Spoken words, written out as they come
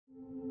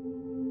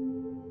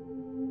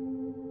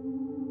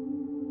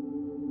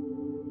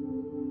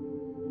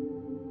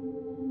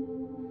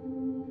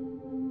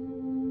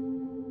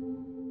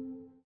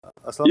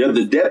Yeah,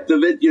 the depth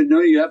of it,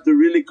 you have to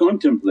really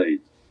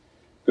contemplate.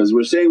 Because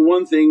we're saying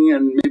one thing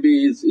and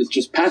maybe it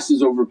just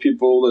passes over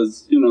people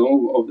as,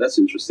 oh that's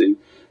interesting.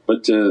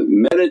 But to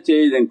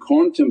meditate and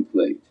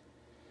contemplate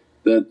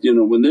that,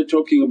 when they're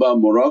talking about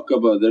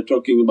muraqabah, they're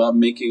talking about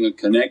making a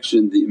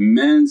connection, the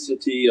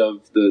immensity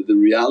of the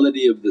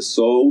reality of the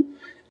soul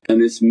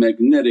and its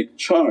magnetic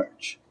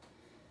charge.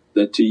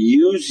 That to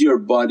use your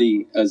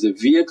body as a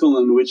vehicle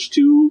in which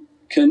to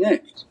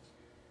connect.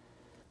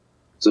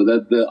 So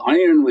that the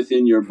iron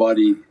within your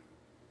body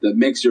that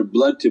makes your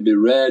blood to be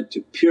red, to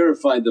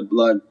purify the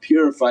blood,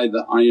 purify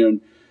the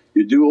iron,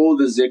 you do all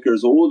the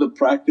zikrs, all the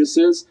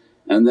practices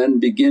and then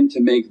begin to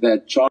make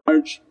that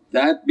charge,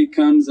 that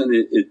becomes an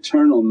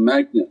eternal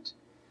magnet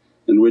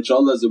in which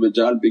Allah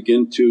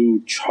begin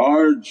to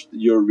charge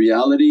your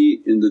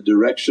reality in the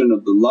direction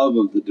of the love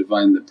of the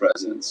Divine, the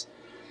Presence.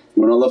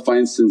 When Allah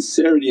finds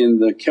sincerity in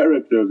the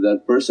character of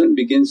that person,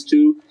 begins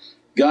to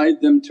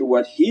guide them to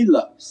what He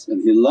loves,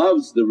 and He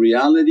loves the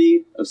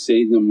reality of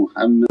Sayyidina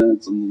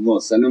Muhammad.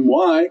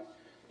 Why?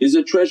 He's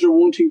a treasure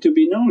wanting to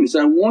be known. He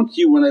said, I want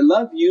you, when I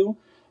love you,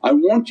 I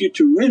want you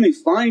to really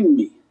find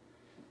me.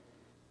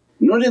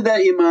 Not at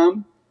that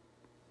imam,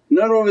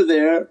 not over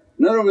there,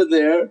 not over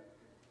there,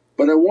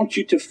 but I want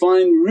you to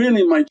find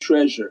really my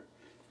treasure.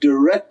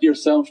 Direct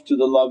yourself to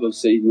the love of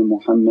Sayyidina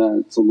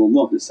Muhammad.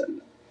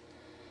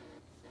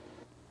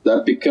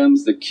 That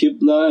becomes the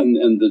qibla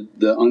and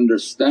the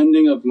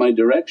understanding of my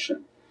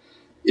direction.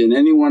 And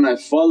anyone I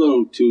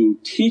follow to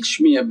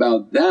teach me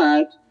about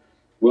that,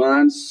 when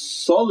I'm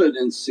solid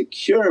and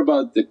secure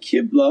about the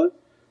qibla,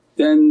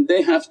 then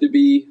they have to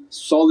be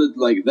solid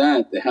like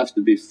that. They have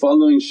to be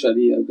following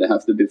sharia, they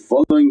have to be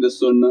following the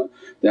sunnah,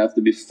 they have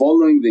to be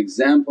following the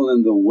example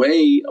and the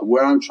way of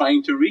where I'm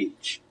trying to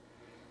reach.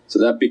 So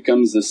that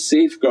becomes the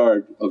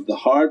safeguard of the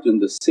heart and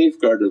the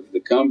safeguard of the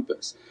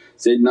compass.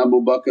 Sayyidina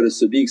Abu Bakr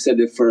as-Siddiq said,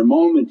 if for a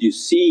moment you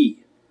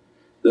see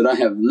that I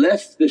have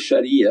left the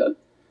sharia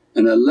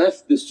and I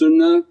left the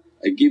sunnah,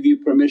 I give you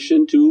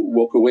permission to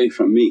walk away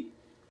from me.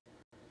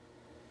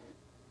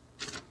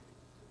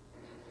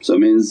 So it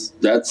means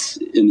that's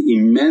an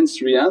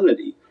immense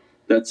reality,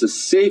 that's a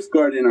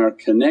safeguard in our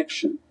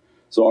connection.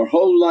 So our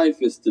whole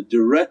life is to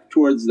direct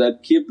towards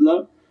that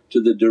qibla,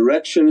 to the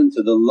direction and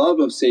to the love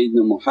of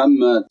Sayyidina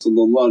Muhammad,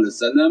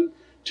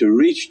 to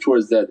reach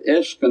towards that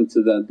ishq and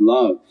to that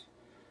love.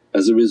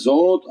 As a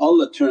result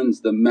Allah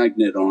turns the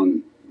magnet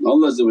on,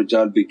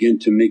 Allah begin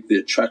to make the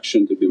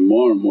attraction to be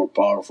more and more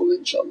powerful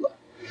inshaAllah.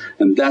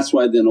 And that's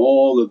why then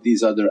all of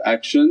these other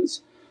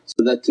actions,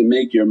 so that to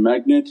make your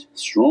magnet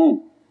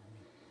strong.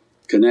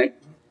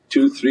 Connect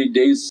 2-3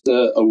 days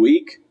a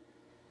week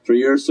for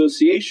your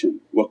association.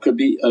 What could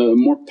be a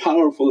more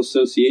powerful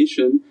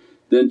association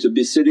than to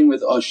be sitting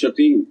with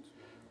ashiqeen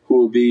who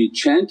will be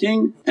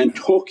chanting and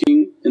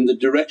talking in the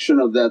direction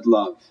of that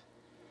love.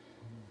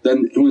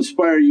 Then to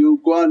inspire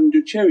you, go out and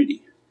do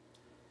charity.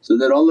 So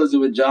that Allah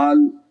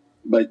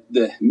by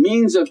the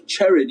means of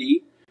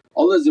charity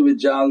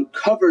Allah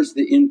covers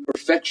the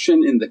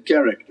imperfection in the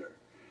character.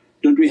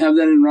 Don't we have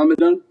that in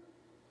Ramadan?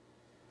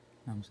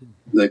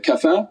 The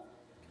kafa,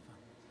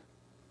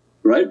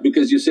 right?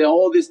 Because you say,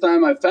 all this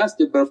time I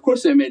fasted but of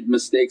course I made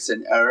mistakes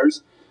and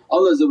errors.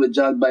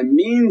 Allah by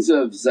means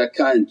of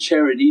zakah and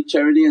charity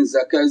and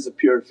zakah is a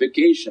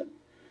purification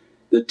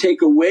that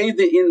take away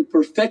the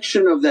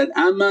imperfection of that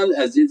amal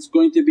as it's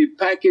going to be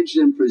packaged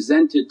and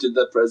presented to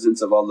the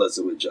presence of Allah.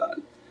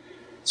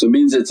 So it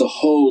means it's a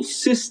whole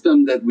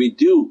system that we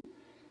do.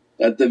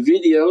 At the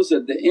videos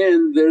at the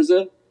end there's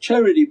a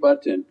charity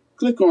button,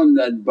 click on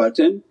that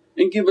button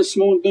and give a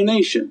small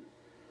donation.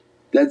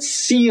 That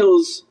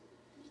seals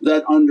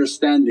that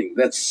understanding,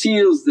 that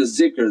seals the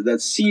zikr,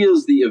 that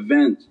seals the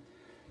event.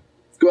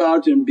 Go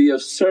out and be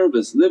of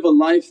service, live a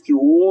life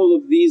through all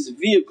of these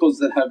vehicles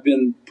that have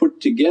been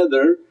put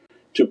together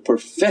to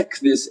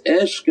perfect this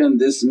ishq and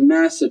this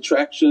mass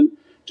attraction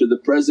to the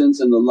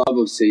presence and the love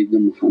of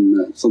Sayyidina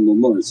Muhammad.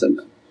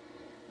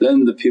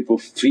 Then the people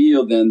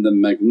feel then the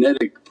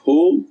magnetic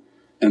pull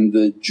and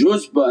the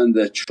juzba and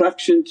the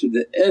attraction to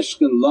the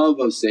ishq and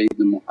love of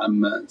Sayyidina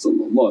Muhammad.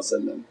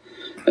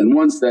 And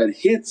once that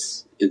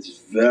hits, it's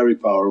very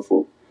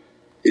powerful.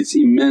 It's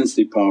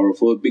immensely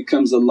powerful, it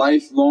becomes a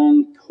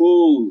lifelong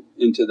pull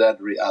into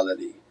that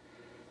reality.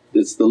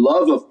 It's the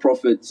love of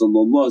Prophet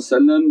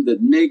that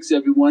makes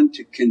everyone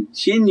to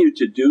continue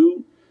to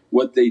do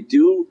what they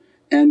do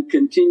and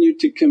continue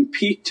to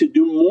compete to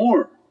do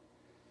more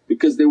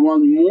because they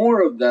want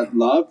more of that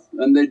love.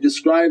 And they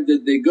describe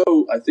that they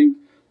go, I think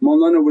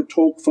Mawlana would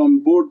talk from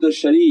Burda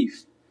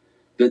Sharif,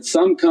 that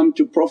some come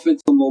to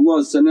Prophet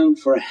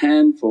for a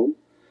handful,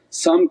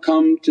 some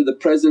come to the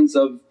presence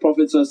of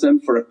Prophet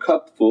for a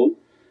cupful,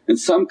 and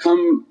some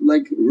come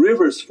like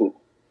rivers full.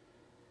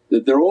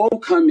 That they're all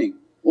coming,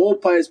 all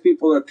pious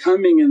people are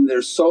coming in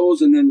their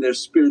souls and in their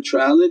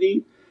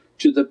spirituality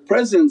to the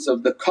presence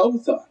of the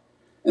Kawthar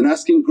and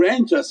asking,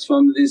 grant us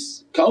from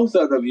this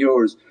Kawthar of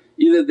yours.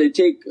 Either they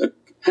take a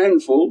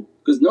handful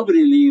because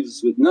nobody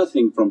leaves with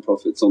nothing from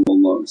Prophet,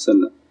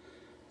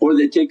 or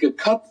they take a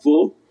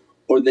cupful,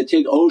 or they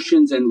take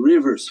oceans and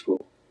rivers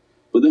full.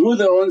 But who are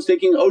the ones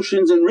taking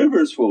oceans and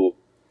rivers full?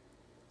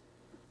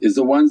 Is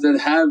the ones that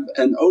have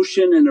an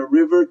ocean and a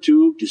river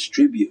to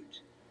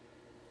distribute.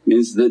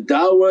 Means the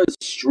da'wah is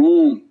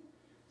strong,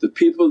 the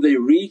people they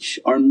reach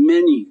are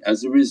many.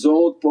 As a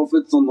result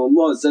Prophet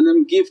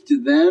give to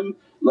them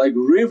like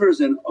rivers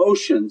and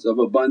oceans of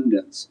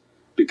abundance,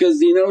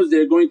 because he knows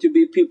there are going to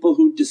be people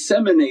who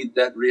disseminate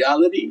that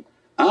reality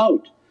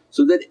out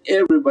so that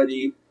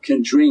everybody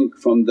can drink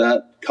from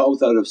that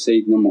Kawthar of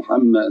Sayyidina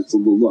Muhammad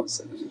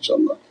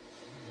inshaAllah.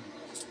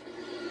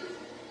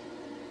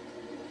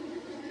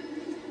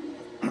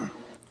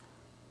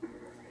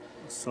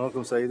 As-salamu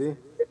alaykum Sayyidi.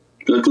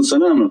 Alaikum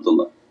salam wa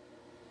rahmatullah.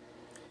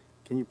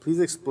 Can you please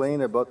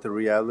explain about the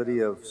reality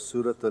of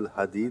Surat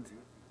Al-Hadid?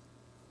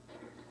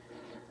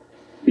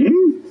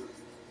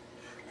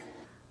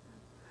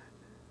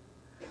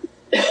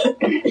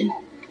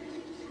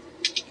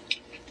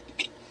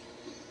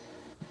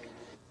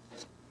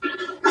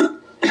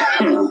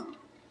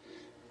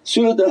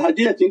 Surat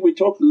Al-Hadid, I think we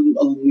talked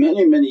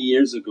many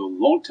years ago,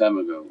 long time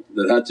ago,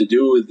 that had to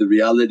do with the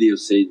reality of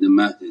Sayyidina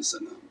Mahdi,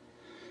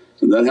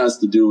 and that has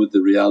to do with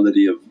the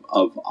reality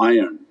of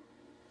iron.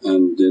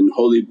 And in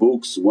holy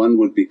books one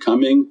would be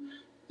coming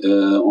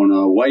on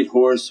a white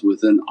horse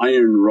with an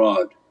iron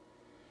rod,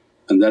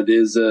 and that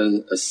is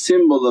a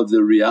symbol of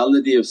the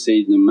reality of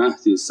Sayyidina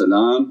Mahdi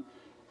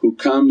who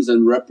comes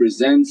and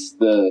represents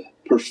the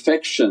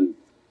perfection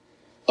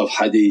of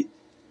Hadid.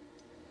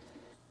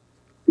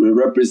 It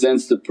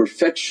represents the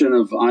perfection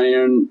of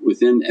iron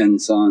within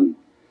insan,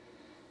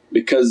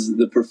 because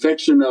the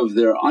perfection of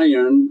their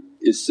iron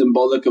is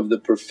symbolic of the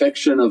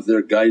perfection of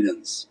their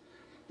guidance.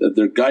 That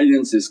their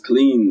guidance is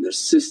clean, their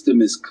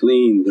system is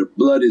clean, their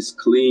blood is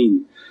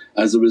clean.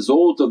 As a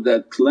result of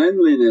that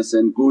cleanliness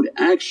and good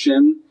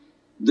action,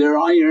 their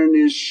iron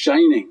is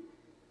shining.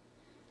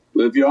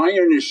 But if your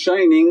iron is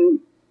shining,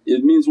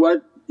 it means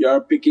what? You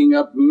are picking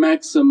up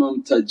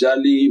maximum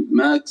tajalli,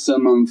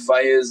 maximum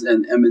faiz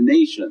and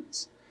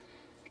emanations.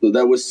 So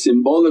that was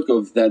symbolic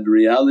of that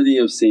reality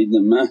of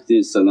Sayyidina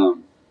Mahdi,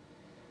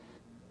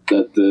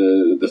 that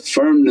the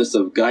firmness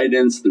of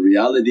guidance, the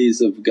realities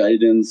of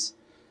guidance,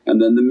 and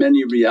then the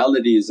many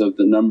realities of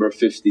the number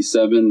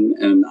 57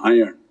 and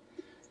iron.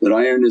 That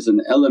iron is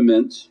an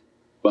element,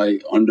 by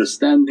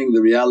understanding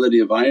the reality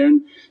of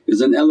iron,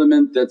 is an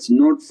element that's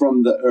not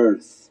from the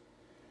earth,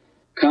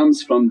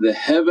 comes from the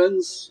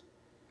heavens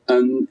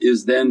and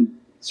is then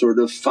sort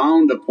of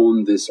found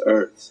upon this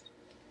earth.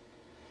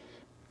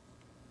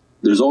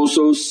 There's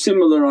also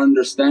similar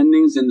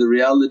understandings in the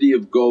reality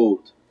of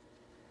gold.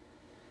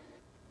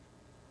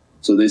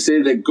 So they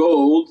say that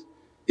gold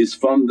is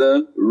from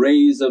the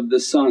rays of the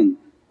sun.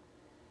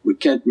 We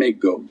can't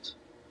make gold,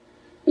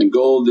 and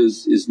gold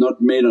is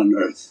not made on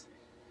earth.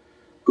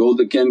 Gold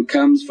again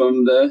comes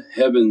from the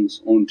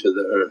heavens onto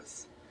the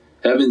earth,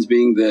 heavens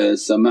being the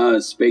sama,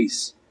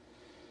 space.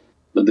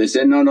 But they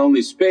say not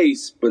only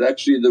space but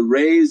actually the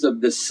rays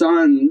of the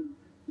sun,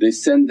 they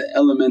send the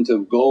element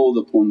of gold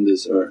upon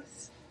this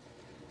earth.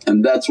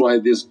 And that's why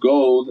this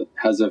gold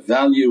has a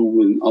value.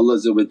 When Allah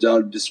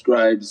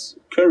describes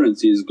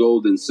currency as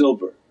gold and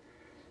silver,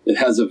 it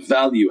has a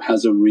value,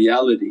 has a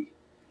reality.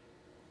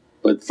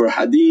 But for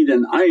hadid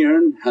and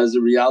iron has a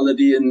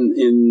reality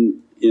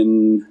in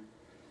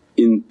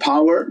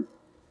power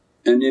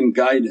and in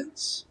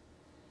guidance.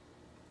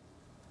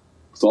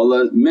 So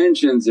Allah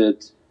mentions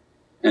it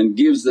and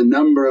gives the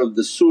number of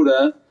the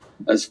surah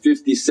as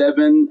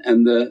 57,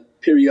 and the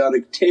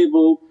periodic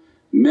table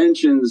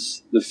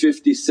mentions the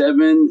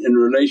 57 in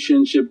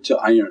relationship to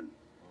iron.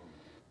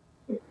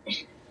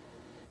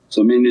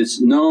 So I mean it's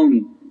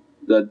known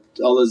that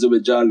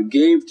Allah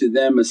gave to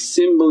them a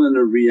symbol and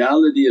a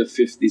reality of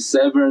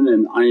 57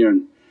 and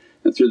iron,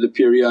 and through the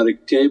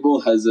periodic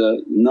table has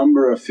a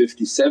number of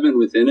 57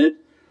 within it.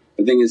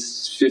 I think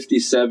it's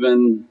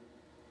 57,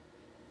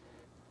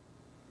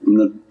 I'm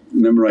not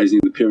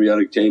memorizing the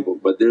periodic table,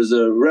 but there's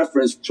a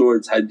reference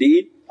towards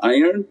hadid,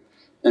 iron,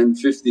 and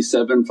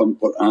 57 from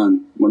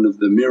Qur'an, one of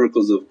the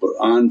miracles of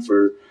Qur'an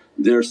for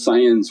their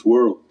science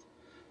world.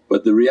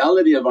 But the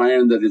reality of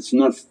iron, that it's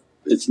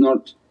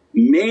not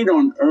made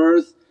on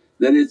earth,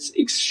 that it's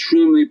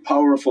extremely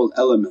powerful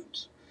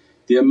element.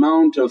 The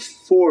amount of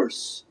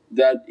force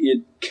that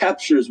it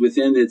captures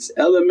within its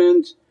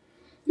element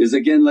is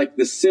again like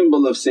the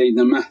symbol of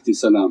Sayyidina Mahdi,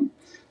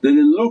 that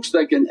it looks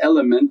like an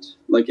element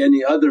like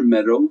any other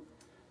metal,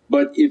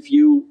 but if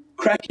you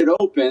crack it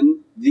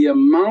open, the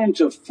amount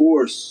of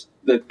force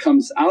that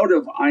comes out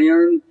of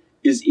iron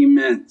is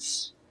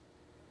immense,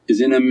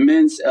 is an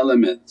immense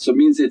element. So it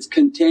means it's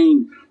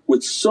contained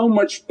with so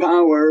much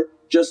power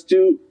just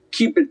to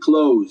keep it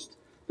closed.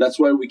 That's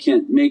why we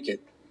can't make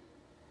it,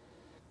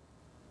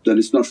 that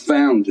it's not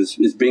found,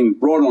 is being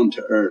brought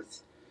onto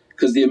earth,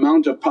 because the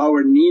amount of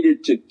power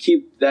needed to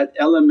keep that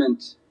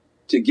element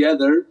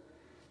together.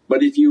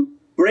 But if you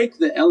break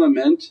the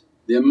element,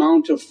 the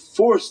amount of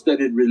force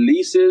that it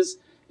releases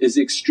is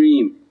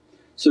extreme.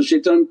 So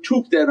shaitan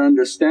took that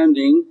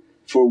understanding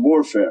for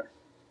warfare.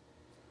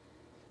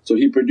 So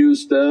he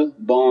produced a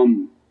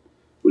bomb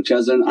which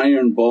has an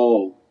iron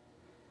ball,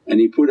 and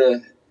he put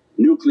a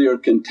nuclear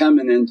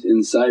contaminant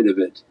inside of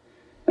it,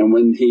 and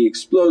when he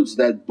explodes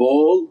that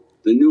ball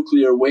the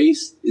nuclear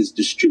waste is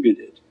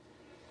distributed,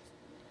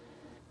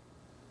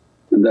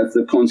 and that's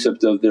the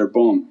concept of their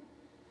bomb.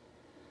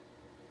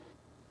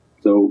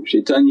 So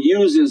shaitan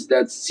uses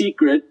that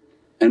secret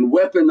and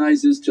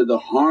weaponizes to the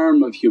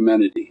harm of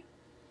humanity.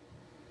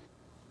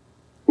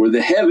 Where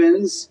the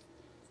heavens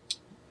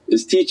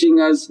is teaching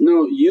us,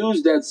 no,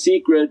 use that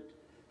secret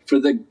for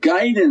the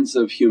guidance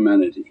of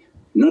humanity,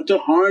 not to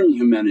harm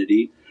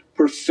humanity.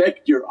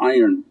 Perfect your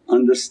iron,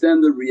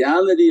 understand the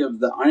reality of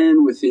the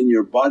iron within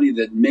your body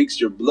that makes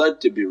your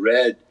blood to be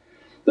red.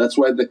 That's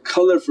why the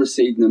colour for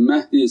Sayyidina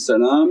Mahdi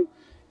salam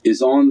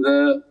is on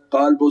the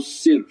qalbu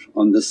sir,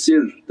 on the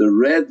sir, the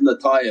red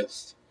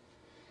lataif.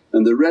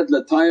 And the red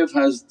lataif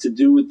has to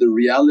do with the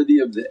reality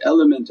of the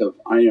element of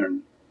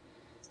iron,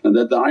 and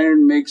that the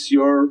iron makes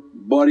your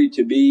body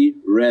to be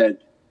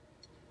red,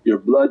 your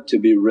blood to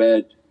be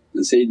red.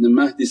 And Sayyidina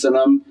Mahdi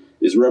salam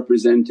is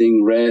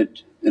representing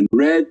red, and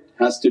red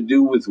has to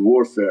do with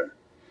warfare,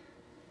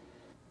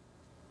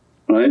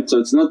 right? So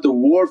it's not the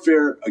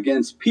warfare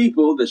against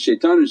people that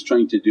shaitan is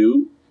trying to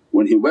do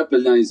when he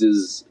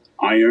weaponizes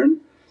iron,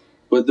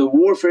 but the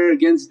warfare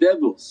against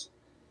devils.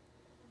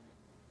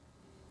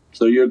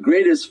 So your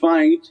greatest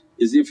fight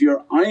is if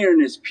your iron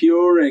is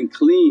pure and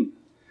clean.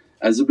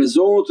 As a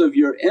result of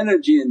your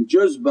energy and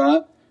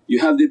juzbah, you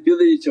have the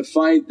ability to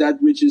fight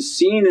that which is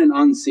seen and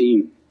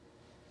unseen,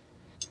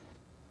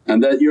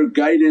 and that your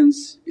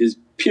guidance is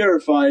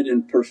purified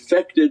and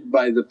perfected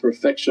by the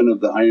perfection of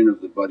the iron of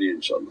the body,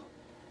 inshaAllah.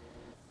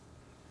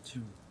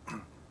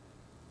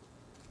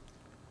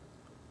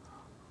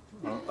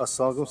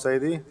 As-salamu alaykum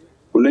Sayyidi.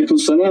 Walaikum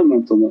salam wa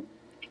rahmatullah.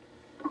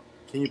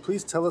 Can you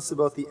please tell us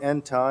about the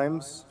end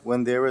times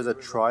when there is a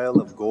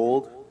trial of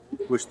gold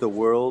which the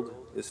world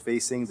is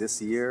facing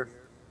this year?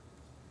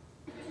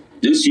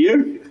 This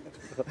year?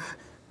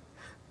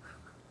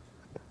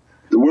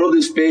 The world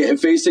is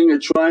facing a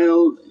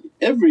trial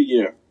every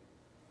year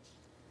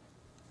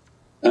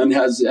and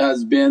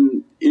has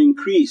been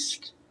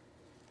increased.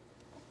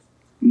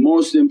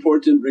 Most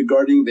important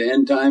regarding the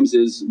end times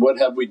is what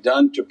have we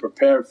done to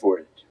prepare for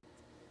it.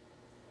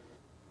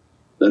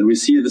 That we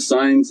see the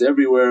signs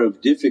everywhere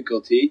of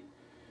difficulty,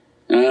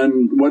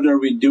 and what are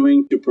we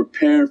doing to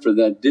prepare for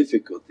that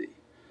difficulty.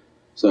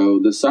 So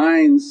the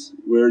signs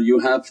where you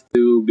have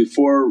to,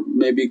 before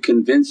maybe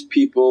convince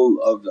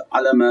people of the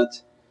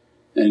alamat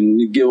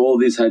and you give all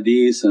these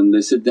hadiths and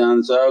they sit down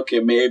and say, okay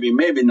maybe,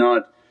 maybe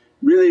not.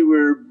 Really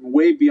we're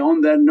way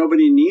beyond that,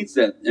 nobody needs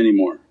that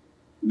anymore.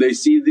 They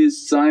see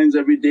these signs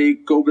every day,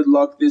 COVID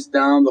locked this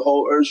down, the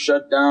whole earth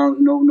shut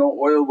down, no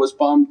oil was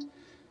pumped.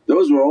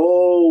 Those were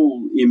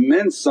all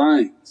immense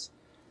signs.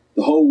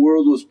 The whole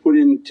world was put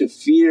into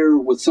fear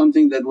with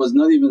something that was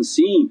not even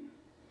seen.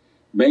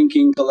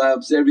 Banking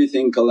collapsed,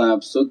 everything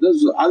collapsed. So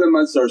those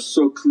alamats are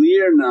so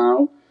clear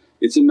now,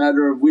 it's a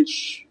matter of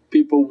which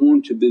people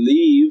want to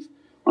believe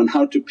on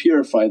how to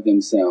purify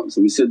themselves.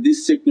 And we said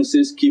these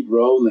sicknesses keep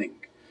rolling,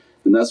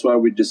 and that's why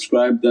we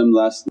described them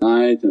last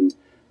night, and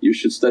you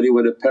should study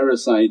what a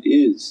parasite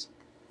is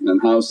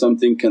and how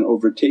something can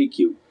overtake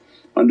you.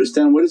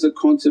 Understand what is the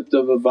concept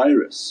of a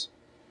virus.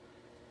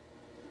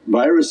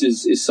 Virus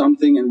is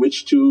something in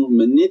which to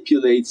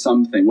manipulate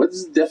something. What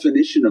is the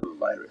definition of a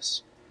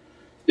virus?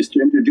 Is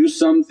to introduce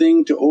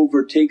something to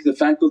overtake the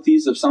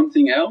faculties of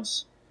something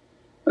else?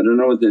 I don't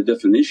know what the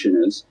definition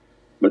is,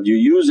 but you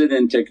use it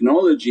in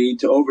technology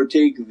to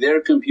overtake their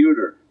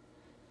computer.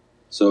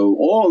 So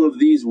all of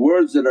these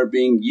words that are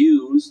being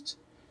used,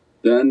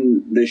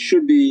 then they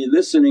should be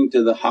listening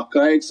to the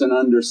haqqaiqs and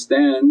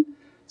understand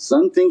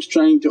something's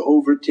trying to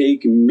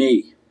overtake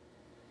me,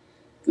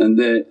 and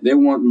they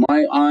want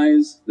my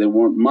eyes, they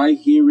want my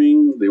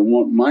hearing, they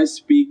want my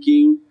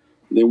speaking,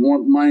 they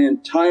want my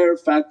entire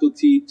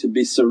faculty to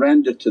be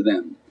surrendered to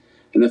them.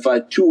 And if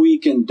I'm too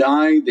weak and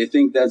die, they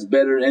think that's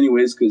better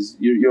anyways because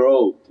you're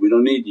old, we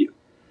don't need you.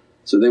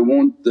 So they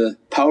want the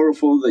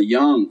powerful, the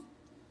young.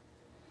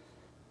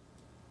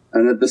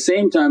 And at the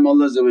same time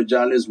Allah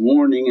is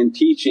warning and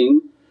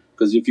teaching,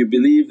 because if you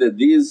believe that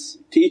these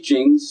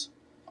teachings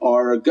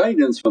are a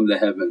guidance from the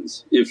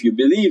heavens, if you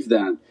believe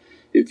that.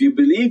 If you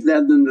believe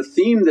that, then the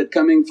theme that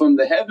coming from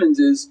the heavens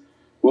is,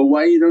 well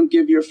why you don't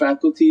give your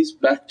faculties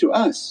back to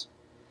us?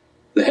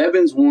 The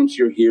heavens wants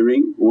your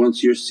hearing,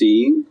 wants your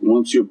seeing,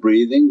 wants your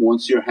breathing,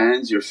 wants your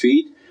hands, your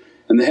feet,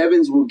 and the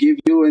heavens will give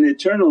you an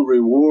eternal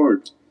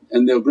reward,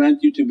 and they'll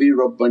grant you to be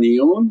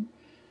Rabbaniyun.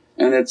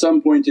 And at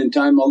some point in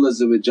time Allah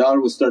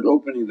will start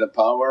opening the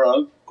power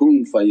of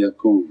kun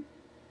fayakun.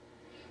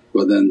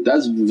 Well then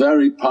that's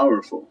very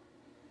powerful.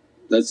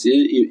 That's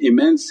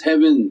immense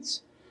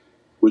heavens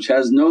which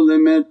has no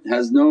limit,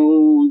 has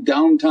no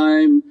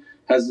downtime,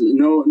 has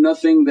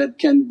nothing that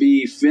can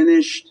be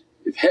finished.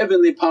 If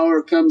heavenly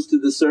power comes to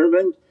the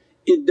servant,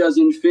 it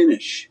doesn't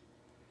finish.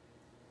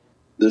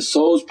 The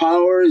soul's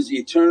power is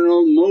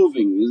eternal,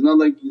 moving. It's not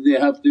like they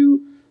have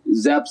to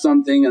zap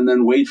something and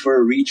then wait for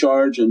a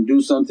recharge and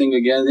do something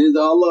again.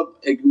 Allah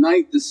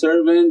ignite the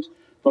servant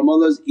from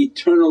Allah's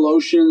eternal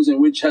oceans in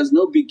which has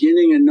no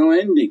beginning and no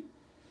ending.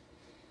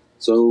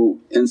 So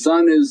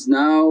insan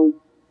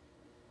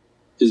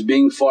is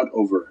being fought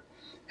over.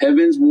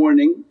 Heaven's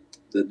warning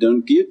that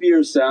don't give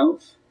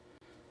yourself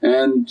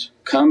and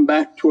come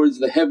back towards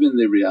the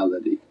heavenly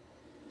reality,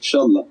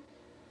 inshaAllah.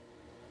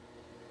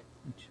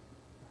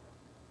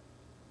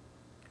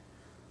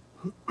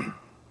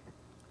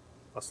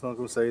 As-salamu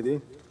alaykum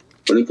Sayyidi.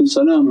 Wa alaykum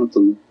salaam wa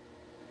rahmatullah.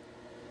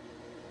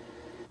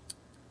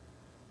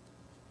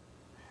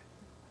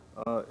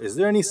 Is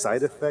there any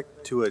side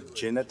effect to a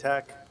jinn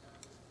attack?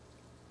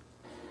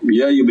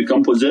 Yeah, you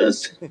become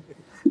possessed.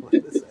 What are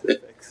the side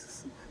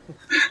effects?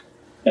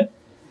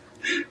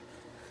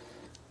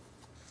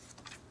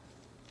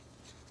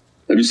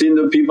 Have you seen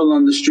the people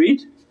on the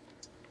street?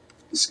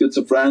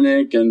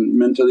 Schizophrenic and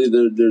mentally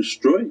they're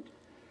destroyed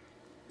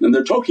and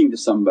they're talking to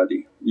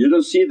somebody. You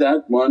don't see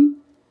that one,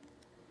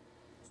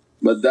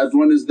 but that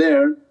one is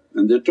there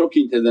and they're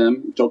talking to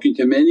them, talking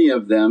to many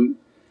of them.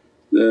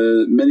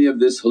 Many of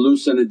this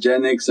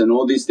hallucinogenics and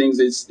all these things,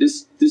 it's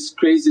this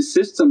crazy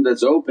system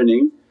that's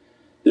opening.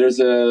 There's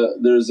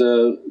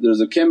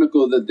a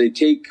chemical that they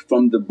take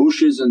from the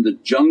bushes and the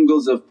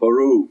jungles of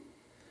Peru,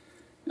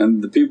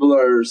 and the people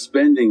are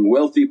spending,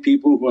 wealthy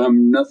people who have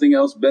nothing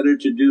else better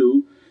to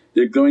do,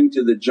 they're going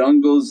to the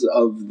jungles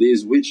of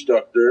these witch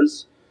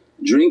doctors,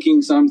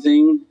 drinking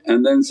something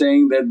and then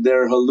saying that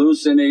they're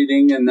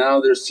hallucinating and now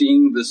they're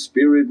seeing the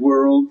spirit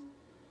world.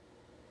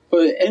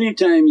 But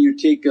anytime you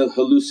take a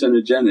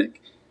hallucinogenic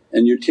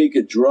and you take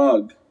a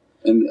drug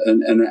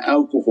and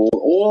alcohol,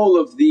 all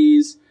of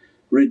these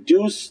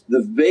reduce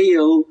the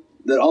veil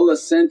that Allah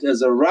sent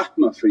as a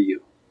rahmah for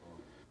you.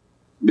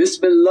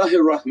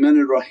 Bismillahir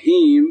Rahmanir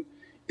Rahim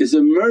is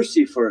a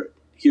mercy for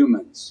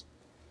humans,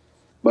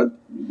 but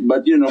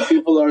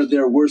people are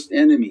their worst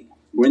enemy.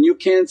 When you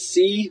can't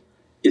see,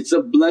 it's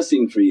a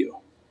blessing for you,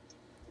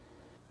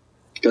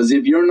 because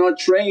if you're not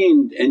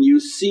trained and you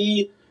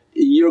see,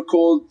 you're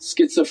called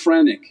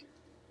schizophrenic,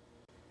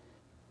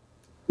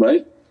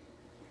 right?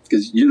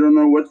 Because you don't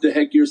know what the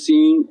heck you're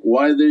seeing,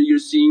 why you're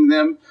seeing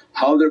them,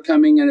 how they're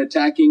coming and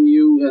attacking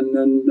you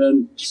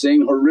and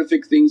saying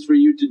horrific things for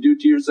you to do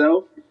to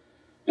yourself,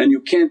 and you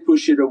can't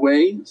push it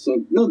away.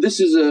 So no, this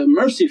is a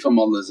mercy from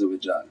Allah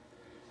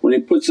when He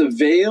puts a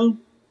veil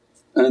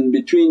and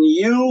between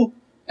you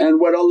and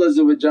what Allah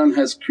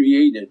has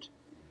created.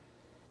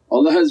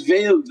 Allah has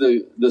veiled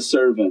the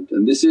servant,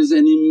 and this is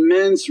an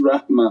immense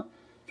rahmah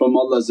from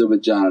Allah,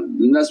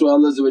 and that's why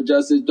Allah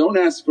says, don't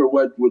ask for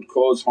what would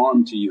cause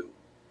harm to you.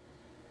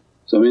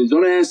 So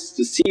don't ask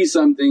to see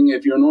something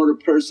if you're not a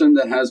person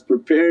that has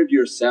prepared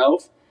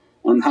yourself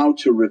on how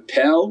to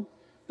repel,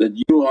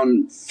 that you are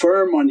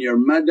firm on your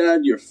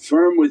madad, you're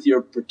firm with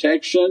your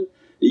protection.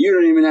 You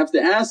don't even have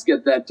to ask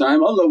at that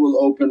time, Allah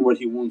will open what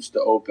He wants to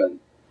open.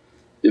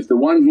 If the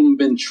one whom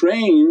been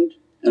trained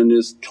and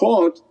is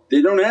taught,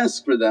 they don't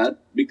ask for that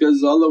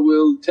because Allah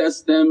will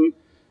test them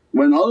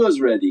when Allah's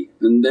ready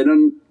and they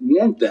don't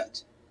want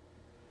that.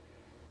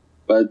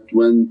 But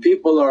when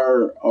people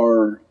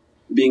are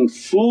being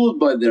fooled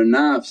by their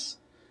nafs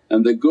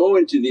and they go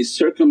into these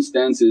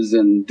circumstances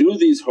and do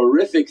these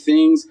horrific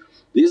things,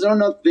 these are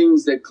not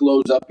things that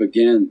close up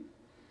again,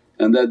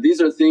 and that these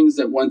are things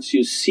that once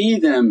you see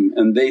them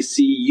and they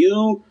see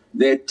you,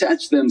 they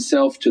attach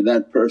themselves to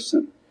that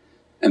person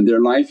and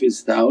their life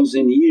is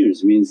 1,000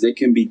 years, means they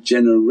can be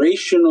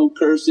generational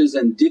curses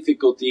and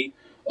difficulty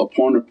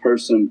upon a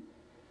person.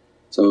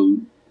 So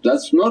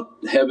that's not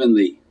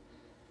heavenly,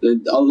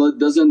 that Allah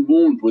doesn't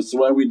want. Which is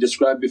why we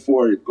described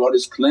before, God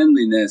is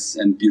cleanliness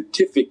and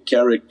beatific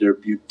character,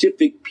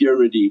 beatific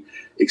purity,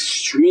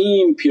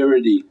 extreme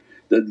purity.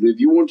 That if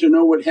you want to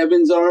know what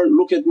heavens are,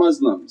 look at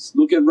Muslims,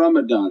 look at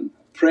Ramadan,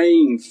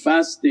 praying,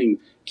 fasting,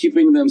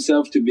 keeping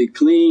themselves to be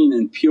clean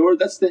and pure,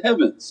 that's the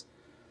heavens.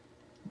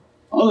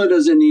 Allah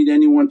doesn't need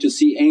anyone to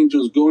see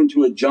angels go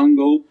into a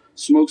jungle,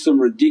 smoke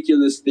some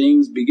ridiculous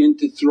things, begin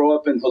to throw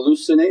up and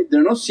hallucinate.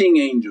 They're not seeing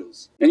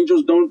angels.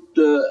 Angels don't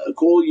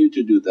call you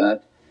to do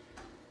that.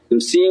 They're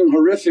seeing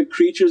horrific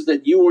creatures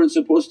that you weren't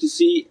supposed to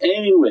see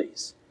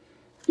anyways,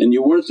 and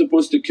you weren't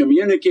supposed to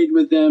communicate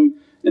with them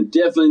and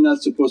definitely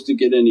not supposed to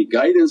get any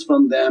guidance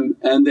from them,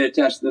 and they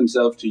attach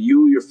themselves to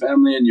you, your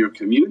family and your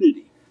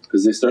community,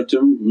 because they start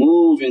to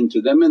move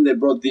into them and they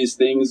brought these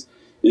things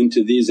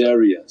into these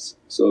areas.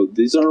 So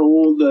these are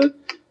all the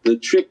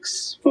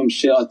tricks from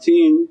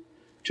shayateen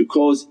to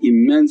cause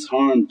immense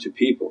harm to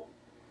people.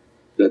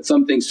 That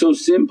something so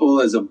simple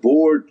as a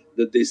board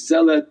that they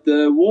sell at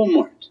the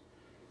Walmart,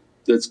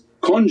 that's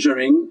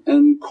conjuring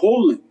and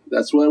calling.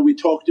 That's why we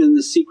talked in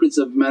the secrets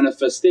of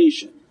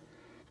manifestation.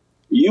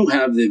 You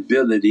have the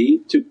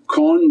ability to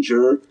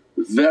conjure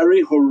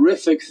very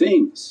horrific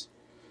things.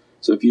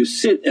 So if you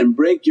sit and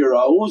break your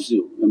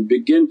a'udhu and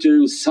begin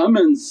to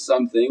summon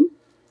something,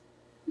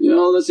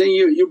 let's say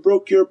you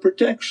broke your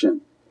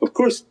protection. Of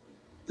course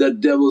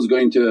that devil's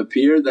going to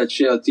appear, that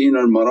shayateen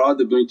or marad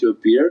are going to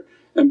appear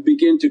and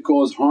begin to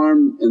cause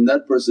harm in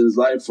that person's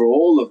life for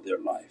all of their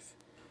life.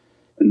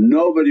 And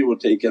nobody will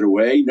take it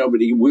away,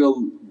 nobody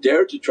will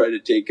dare to try to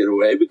take it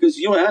away because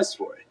you asked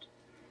for it.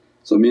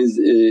 So it means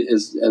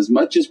as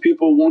much as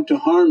people want to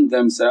harm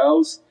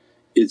themselves,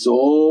 it's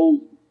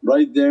all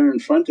right there in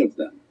front of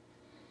them.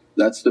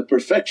 That's the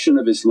perfection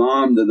of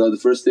Islam, that the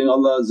first thing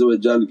Allah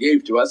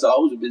gave to us,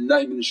 A'udhu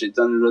billahi minash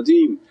shaitanir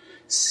rajeem,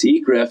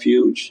 seek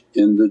refuge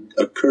in the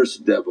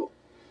accursed devil.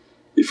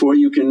 Before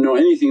you can know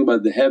anything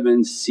about the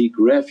heavens, seek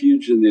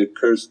refuge in the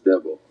accursed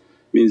devil.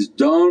 Means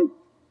don't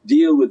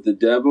deal with the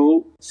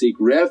devil, seek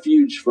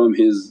refuge from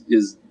his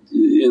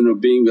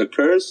being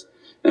accursed,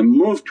 and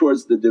move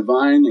towards the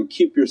Divine and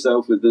keep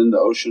yourself within the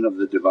ocean of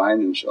the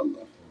Divine,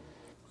 inshaAllah.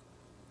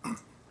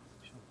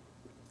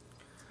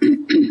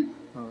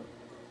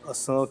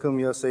 As-salamu alaykum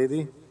ya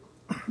Sayyidi.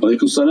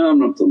 Walaykum salam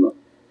wa rahmatullah.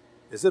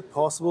 Is it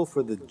possible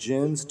for the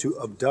jinns to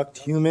abduct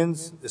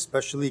humans,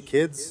 especially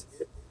kids?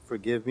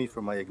 Forgive me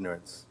for my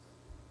ignorance.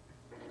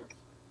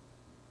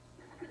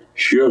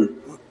 Sure,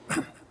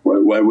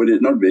 why would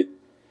it not be?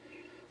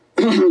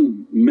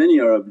 Many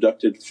are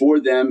abducted for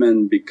them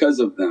and because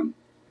of them,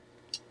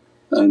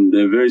 and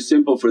they're very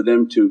simple for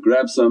them to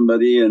grab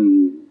somebody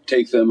and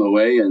take them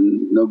away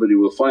and nobody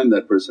will find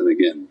that person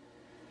again.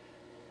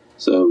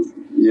 So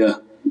yeah,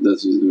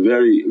 that's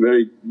very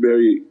very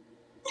very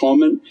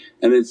common,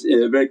 and it's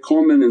very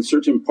common in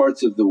certain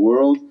parts of the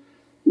world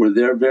where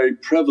they're very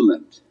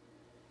prevalent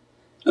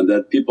and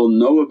that people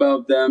know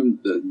about them,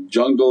 the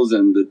jungles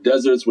and the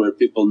deserts where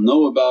people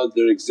know about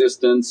their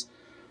existence.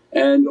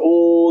 And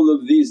all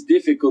of these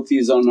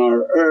difficulties on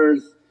our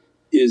earth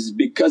is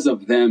because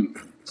of them.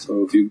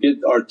 So if you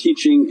get our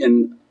teaching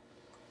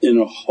in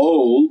a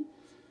whole,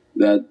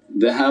 that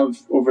they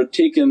have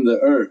overtaken the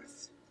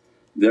earth.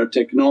 Their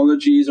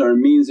technologies are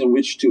means in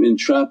which to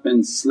entrap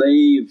and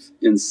enslave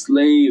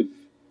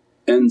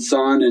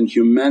insan and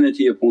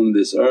humanity upon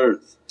this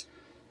earth.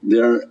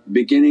 They're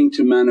beginning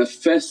to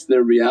manifest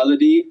their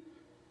reality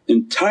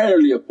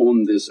entirely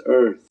upon this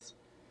earth.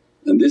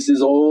 And this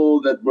is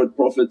all that what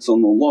Prophet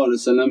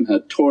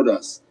had taught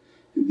us.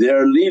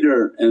 Their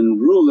leader and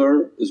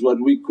ruler is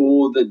what we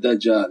call the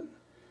Dajjal,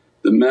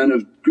 the man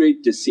of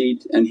great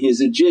deceit, and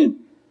he's a jinn.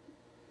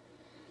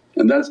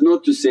 And that's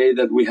not to say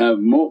that we have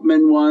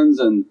mu'min ones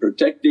and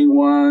protecting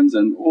ones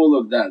and all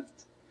of that,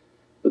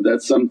 but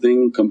that's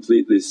something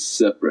completely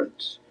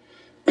separate.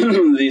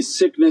 These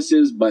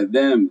sicknesses by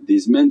them,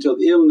 these mental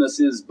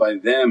illnesses by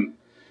them,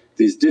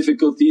 these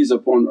difficulties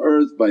upon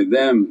earth by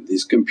them,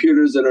 these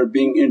computers that are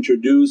being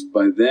introduced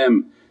by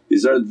them,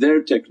 these are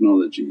their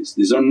technologies.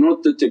 These are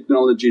not the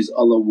technologies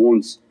Allah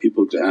wants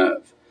people to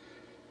have.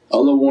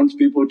 Allah wants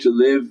people to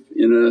live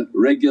in a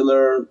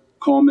regular,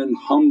 common,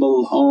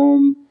 humble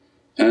home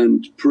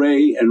and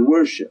pray and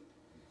worship.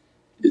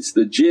 It's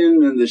the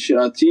jinn and the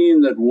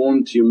shayateen that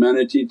want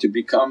humanity to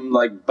become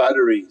like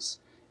batteries,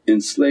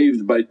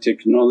 enslaved by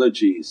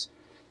technologies,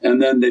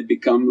 and then they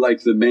become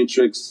like the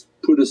matrix,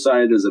 put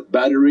aside as a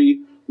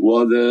battery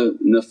while the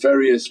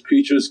nefarious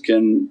creatures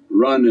can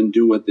run and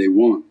do what they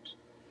want.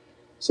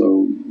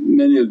 So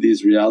many of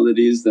these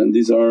realities, then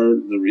these are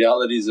the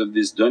realities of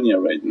this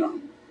dunya right now.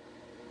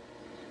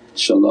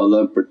 InshaAllah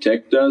Allah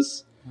protect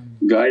us,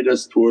 guide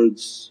us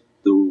towards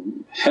the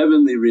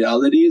heavenly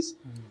realities,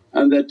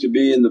 and that to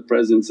be in the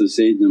presence of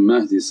Sayyidina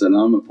Mahdi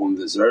salam upon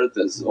this earth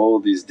as all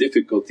these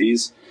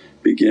difficulties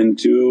begin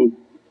to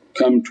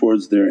come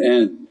towards their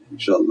end,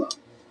 inshaAllah.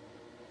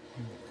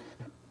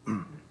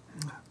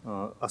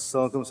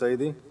 As-salamu alaykum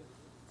Sayyidi.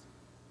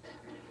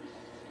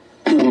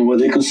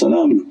 Walaykum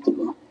salam wa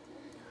rahmatullah.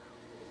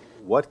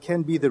 What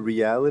can be the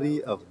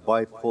reality of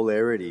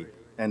bipolarity,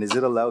 and is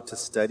it allowed to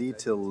study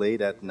till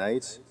late at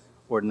night,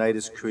 or night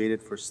is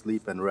created for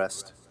sleep and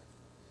rest?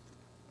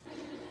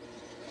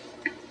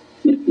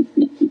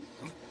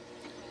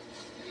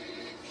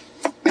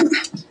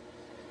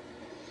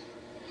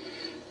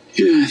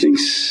 Yeah,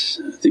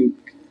 I think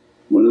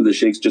one of the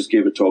shaykhs just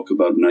gave a talk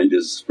about night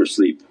is for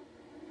sleep.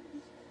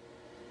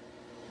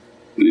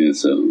 Yeah,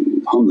 so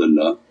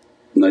alhamdulillah,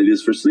 night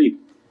is for sleep.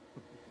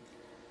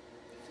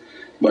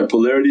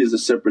 Bipolarity is a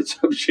separate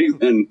subject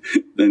than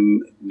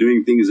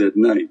doing things at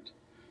night.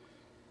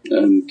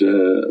 And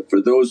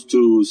for those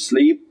to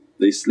sleep,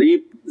 they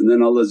sleep, and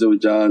then Allah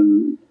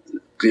Qiyam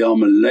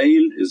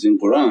al-Layl is in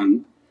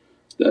Qur'an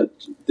that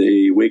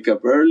they wake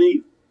up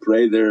early,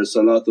 pray their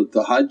Salatul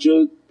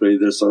Tahajjud, pray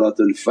their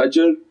Salatul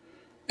Fajr,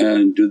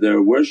 and do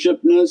their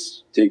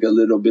worshipness, take a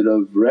little bit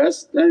of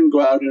rest and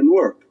go out and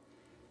work.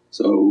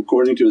 So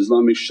according to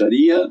Islamic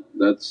Sharia,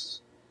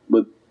 that's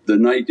what the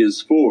night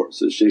is for.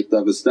 So Shaykh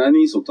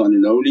Dagestani,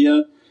 Sultan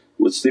al-Awliya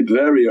would sleep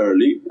very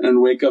early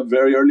and wake up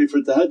very early for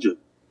tahajjud.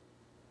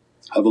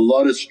 Have a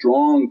lot of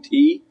strong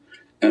tea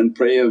and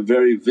pray a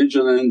very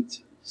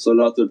vigilant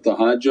Salatul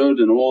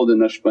Tahajjud and all the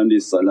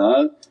Naqshbandi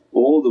Salat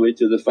all the way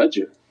to the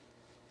Fajr,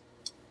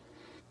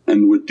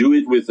 and would do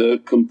it with a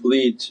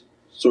complete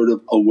sort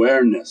of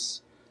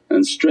awareness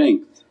and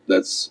strength.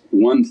 That's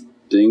one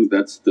thing,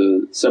 that's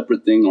the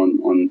separate thing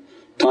on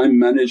time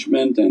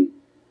management and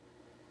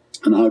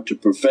how to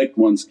perfect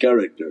one's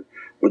character.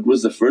 What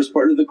was the first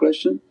part of the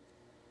question?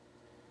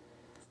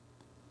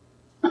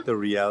 The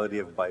reality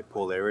of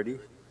bipolarity.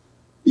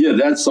 Yeah,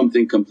 that's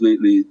something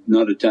completely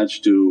not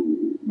attached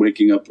to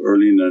waking up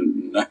early in the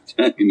night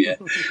time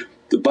yet.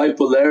 The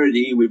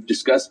bipolarity we've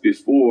discussed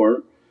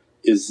before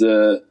is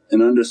an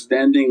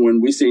understanding.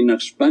 When we say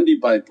Naqshbandi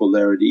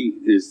bipolarity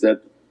is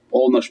that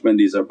all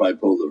Naqshbandis are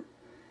bipolar.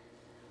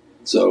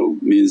 So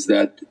means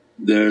that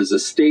there's a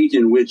state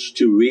in which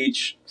to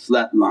reach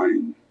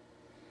flatline.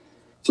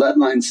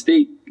 Flatline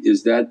state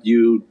is that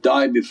you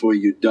die before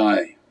you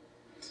die,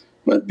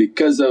 but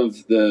because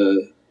of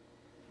the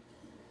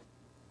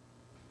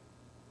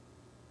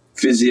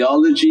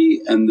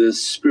physiology and the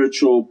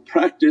spiritual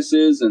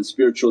practices and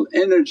spiritual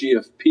energy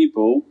of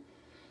people,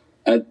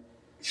 at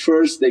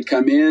first they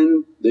come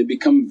in, they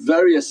become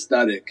very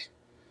ecstatic,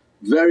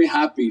 very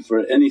happy for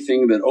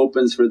anything that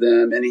opens for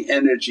them, any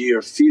energy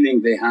or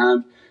feeling they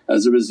have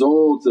as a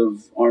result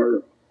of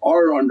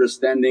our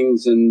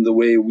understandings and the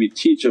way we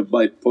teach of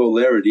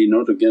bipolarity,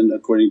 not again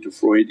according to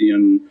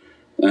Freudian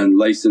and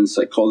licensed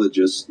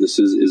psychologists. This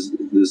is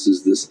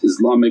this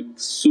Islamic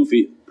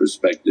Sufi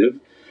perspective,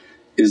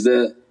 is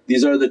that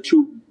these are the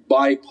two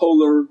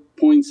bipolar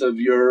points of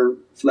your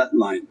flat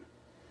line.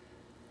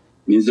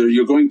 Means that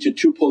you're going to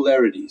two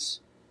polarities.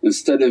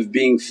 Instead of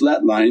being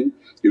flat line,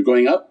 you're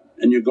going up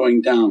and you're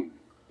going down.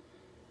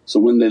 So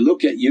when they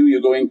look at you,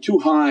 you're going too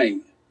high.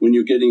 When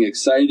you're getting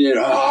excited,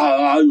 you're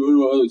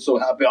so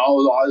happy,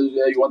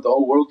 you want the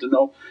whole world to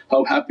know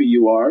how happy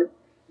you are,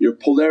 your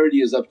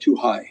polarity is up too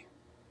high.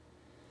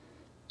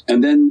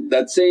 And then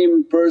that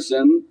same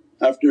person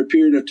after a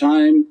period of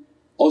time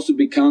also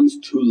becomes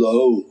too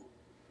low.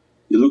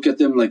 You look at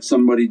them like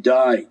somebody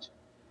died.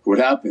 What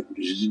happened?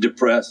 They're just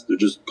depressed, they're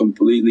just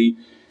completely…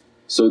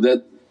 So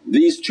that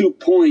these 2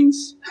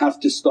 points have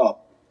to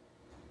stop.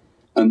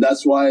 And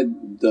that's why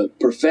the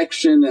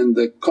perfection and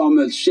the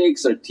Kamil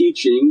shaykhs are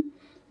teaching,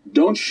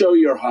 don't show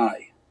your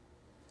high.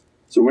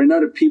 So we're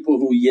not a people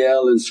who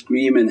yell and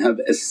scream and have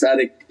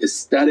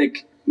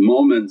ecstatic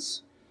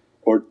moments,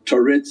 or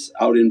turrets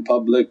out in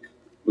public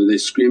where they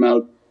scream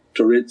out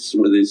turrets,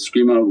 where they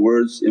scream out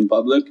words in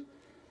public.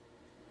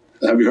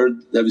 Have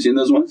you seen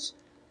those ones?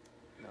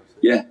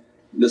 Yeah,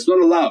 that's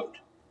not allowed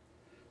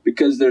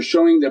because they're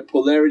showing their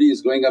polarity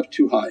is going up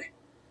too high,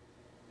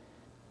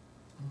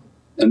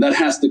 and that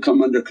has to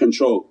come under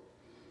control.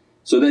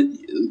 So that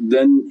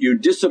then you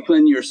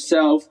discipline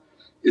yourself,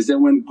 is that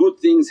when good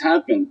things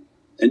happen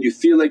and you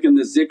feel like in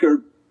the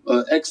zikr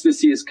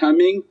ecstasy is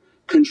coming,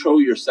 control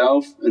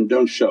yourself and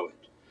don't show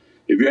it.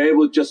 If you're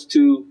able just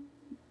to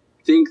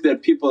think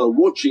that people are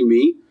watching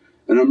me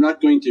and I'm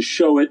not going to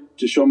show it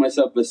to show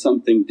myself as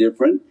something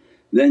different,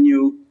 then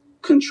you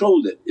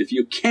controlled it. If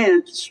you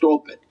can't,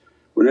 stop it.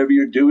 Whatever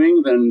you're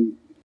doing, then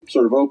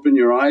sort of open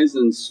your eyes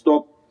and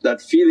stop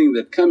that feeling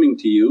that's coming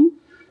to you.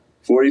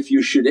 For if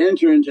you should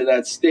enter into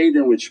that state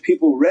in which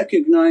people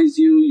recognize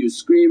you, you're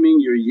screaming,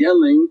 you're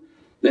yelling,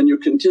 then you're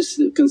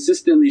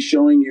consistently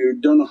showing you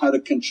don't know how to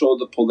control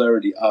the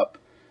polarity up.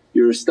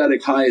 Your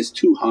ecstatic high is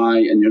too high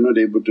and you're not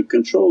able to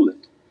control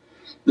it.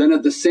 Then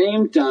at the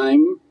same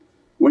time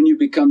when you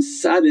become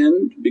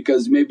saddened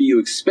because maybe you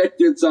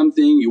expected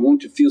something, you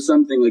want to feel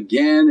something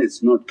again,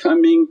 it's not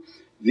coming,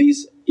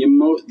 these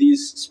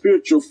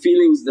spiritual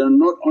feelings, they're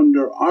not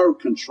under our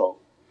control.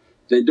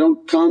 They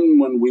don't come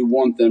when we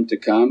want them to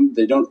come,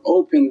 they don't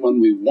open when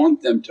we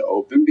want them to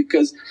open,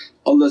 because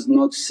Allah's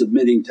not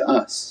submitting to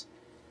us.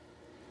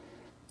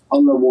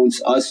 Allah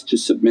wants us to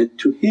submit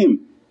to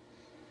Him.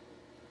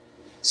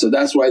 So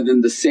that's why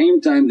then the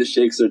same time the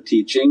shaykhs are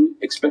teaching,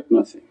 expect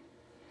nothing.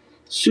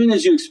 Soon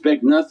as you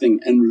expect nothing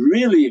and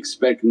really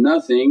expect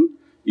nothing,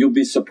 you'll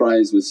be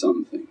surprised with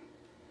something.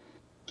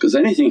 Because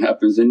anything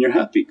happens then you're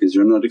happy because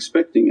you're not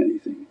expecting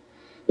anything.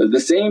 But at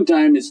the same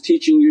time it's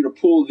teaching you to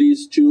pull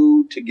these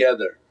two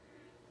together.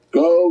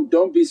 Go,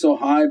 don't be so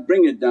high,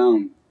 bring it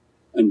down,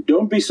 and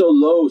don't be so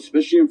low,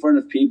 especially in front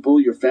of people,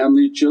 your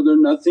family,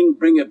 children, nothing,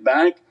 bring it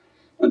back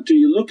until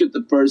you look at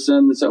the person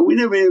and say, we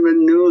never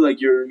even knew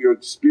like you're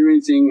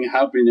experiencing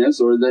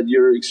happiness or that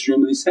you're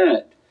extremely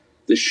sad.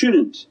 They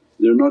shouldn't,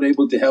 they're not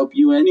able to help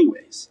you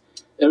anyways,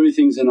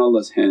 everything's in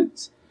Allah's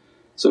hands.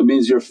 So it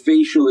means your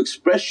facial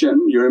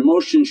expression, your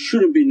emotions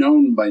shouldn't be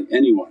known by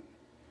anyone.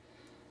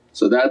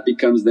 So that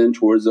becomes then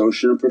towards the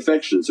ocean of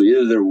perfection. So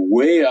either they're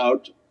way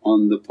out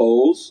on the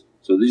poles,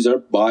 so these are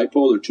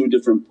bipolar, 2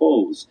 different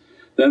poles.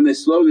 Then they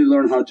slowly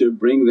learn how to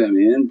bring them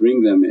in,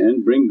 bring them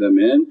in, bring them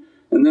in,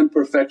 and then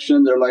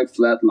perfection they're like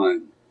flat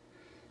line.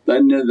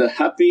 Then neither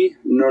happy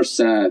nor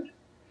sad,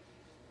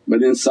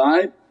 but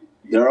inside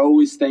they're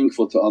always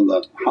thankful to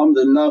Allah.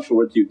 Alhamdulillah for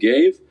what you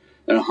gave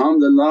and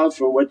alhamdulillah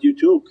for what you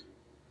took,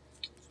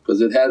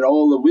 because it had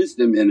all the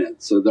wisdom in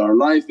it. So our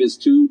life is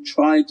to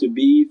try to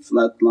be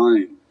flat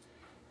line,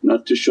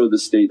 not to show the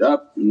state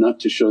up, not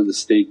to show the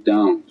state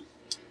down.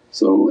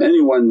 So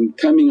anyone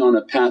coming on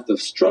a path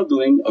of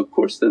struggling, of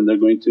course then they're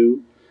going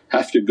to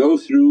have to go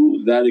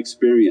through that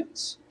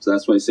experience. So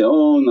that's why I say,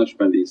 oh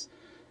Naqshbandis,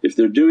 if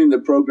they're doing the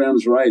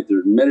programs right,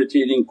 they're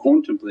meditating,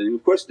 contemplating,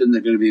 of course then they're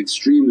going to be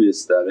extremely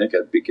ecstatic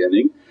at the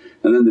beginning,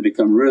 and then they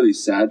become really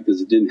sad because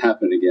it didn't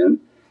happen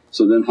again.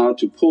 So then how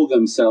to pull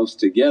themselves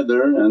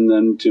together and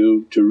then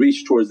to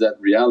reach towards that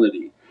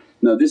reality.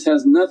 Now this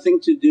has nothing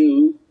to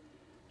do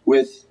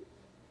with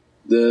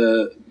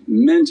the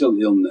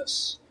mental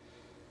illness,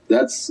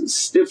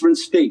 that's different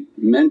state.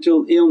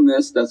 Mental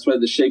illness, that's why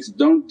the shaykhs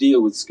don't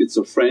deal with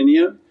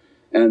schizophrenia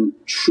and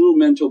true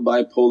mental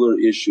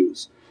bipolar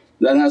issues.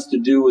 That has to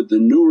do with the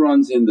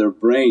neurons in their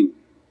brain.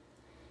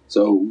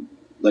 So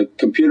like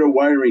computer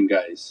wiring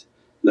guys,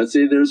 let's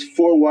say there's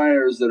 4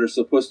 wires that are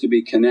supposed to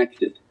be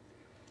connected,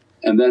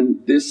 and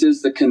then this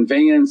is the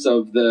conveyance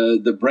of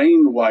the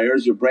brain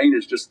wires. Your brain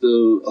is just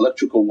the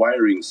electrical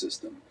wiring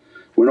system.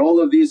 When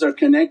all of these are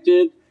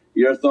connected,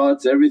 your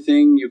thoughts,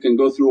 everything, you can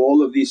go through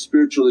all of these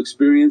spiritual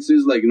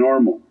experiences like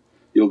normal.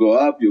 You'll go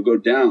up, you'll go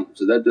down,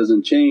 so that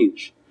doesn't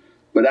change.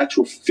 But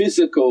actual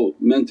physical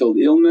mental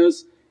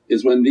illness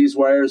is when these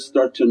wires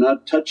start to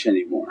not touch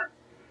anymore.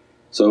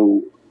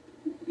 So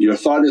your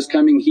thought is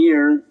coming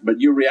here but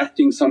you're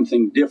reacting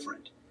something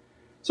different.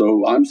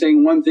 So I'm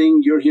saying one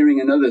thing, you're hearing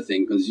another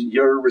thing because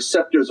your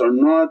receptors are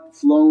not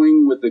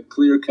flowing with a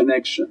clear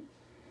connection.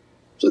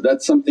 So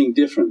that's something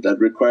different that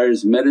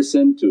requires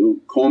medicine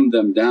to calm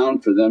them down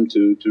for them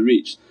to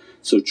reach.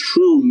 So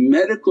true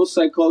medical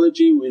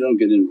psychology we don't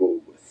get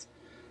involved with,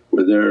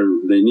 where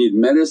they need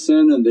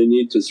medicine and they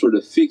need to sort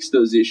of fix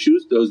those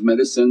issues, those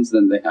medicines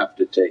then they have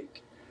to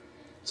take.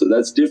 So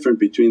that's different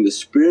between the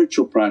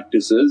spiritual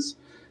practices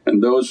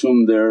and those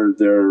whom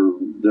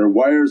their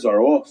wires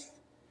are off.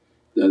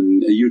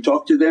 Then you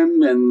talk to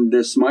them and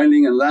they're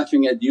smiling and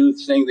laughing at you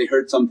saying they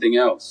heard something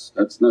else.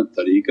 That's not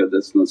tariqah,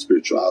 that's not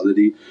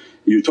spirituality.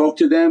 You talk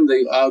to them,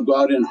 they go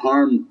out and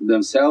harm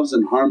themselves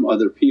and harm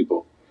other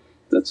people.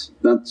 That's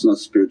not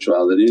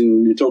spirituality.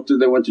 And you talk to them,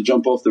 they want to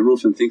jump off the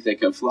roof and think they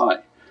can fly.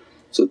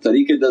 So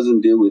tariqah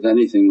doesn't deal with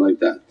anything like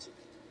that,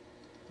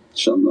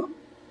 inshaAllah.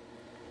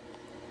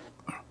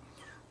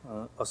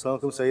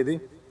 As-salamu alaykum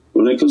Sayyidi.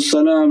 Walaikum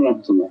salam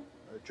rahmatullah.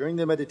 During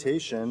the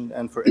meditation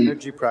and for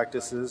energy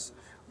practices,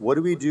 what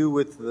do we do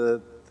with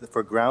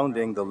for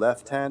grounding the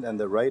left hand and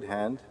the right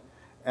hand,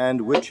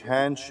 and which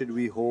hand should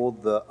we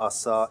hold the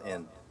asa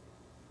in?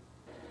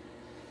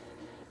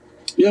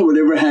 Yeah,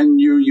 whatever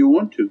hand you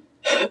want to.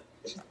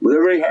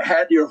 Whatever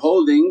hand you're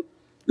holding,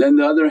 then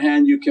the other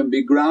hand you can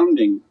be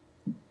grounding.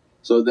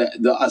 So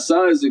the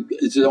asa is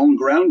its own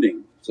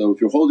grounding. So if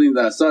you're holding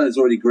the asa, it's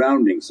already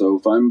grounding. So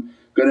if I'm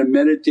going to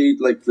meditate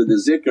like for the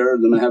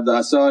zikr, then I have the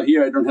asa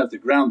here, I don't have to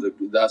ground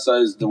the asa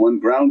is the one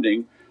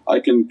grounding. I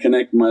can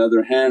connect my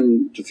other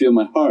hand to feel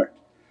my heart.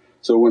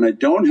 So when I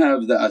don't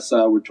have the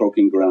asa, we're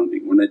talking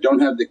grounding. When I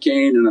don't have the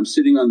cane and I'm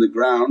sitting on the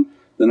ground,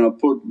 then I'll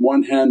put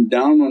one hand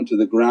down onto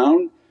the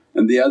ground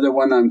and the other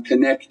one I'm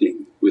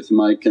connecting with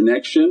my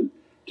connection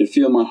to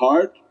feel my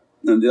heart,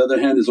 and the other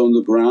hand is on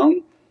the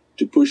ground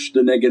to push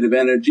the negative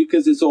energy,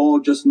 because it's all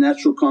just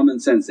natural common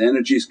sense.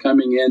 Energy is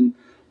coming in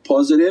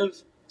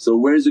positive, so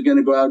where's it going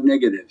to go out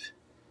negative?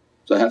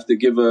 So I have to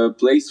give a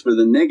place for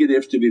the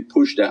negative to be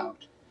pushed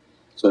out.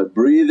 So I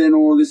breathe in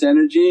all this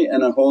energy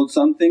and I hold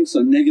something so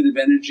negative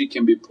energy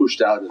can be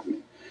pushed out of me.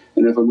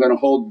 And if I'm going to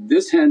hold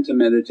this hand to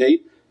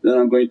meditate, then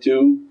I'm going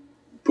to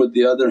put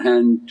the other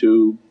hand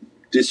to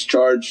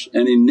discharge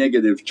any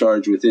negative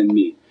charge within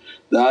me.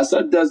 The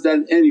asa does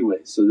that anyway,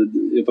 so that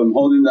if I'm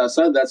holding the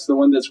asa, that's the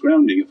one that's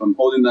grounding. If I'm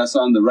holding the asa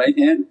on the right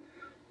hand,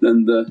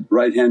 then the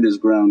right hand is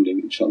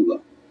grounding,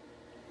 inshaAllah.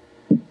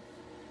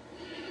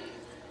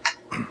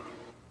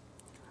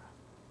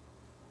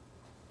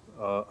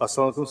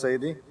 As-salamu alaykum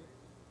Sayyidi.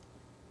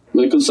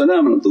 Walaikum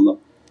salam wa rahmatullah.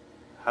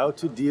 How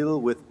to deal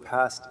with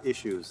past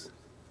issues?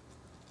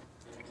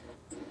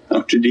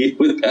 How to deal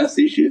with past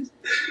issues?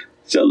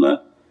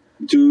 InshaAllah.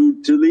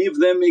 To leave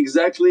them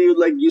exactly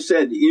like you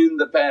said, in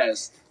the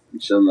past,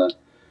 inshaAllah.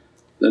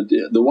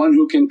 That the one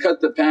who can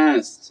cut the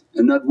past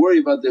and not worry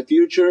about the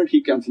future, he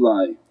can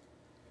fly.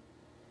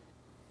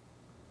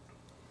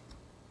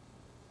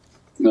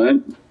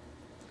 Right?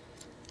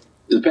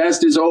 The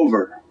past is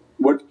over,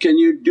 what can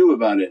you do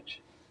about it?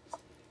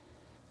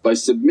 By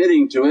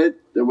submitting to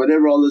it that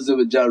whatever Allah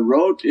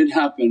wrote, it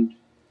happened.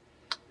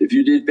 If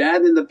you did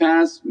bad in the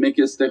past, make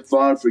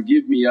istighfar,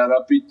 forgive me Ya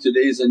Rabbi,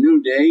 today is a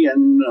new day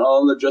and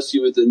I'll address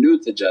you with a new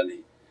tajalli.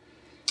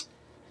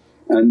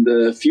 And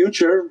the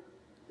future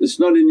is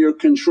not in your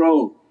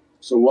control,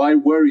 so why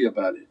worry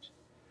about it?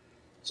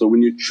 So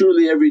when you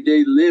truly every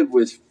day live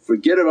with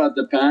forget about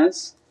the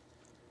past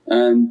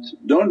and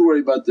don't worry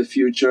about the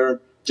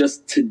future,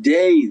 just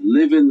today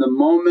live in the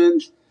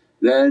moment,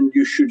 then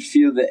you should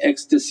feel the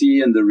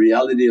ecstasy and the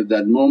reality of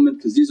that moment,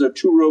 because these are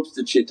 2 ropes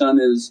that shaitan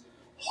is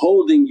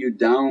holding you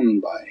down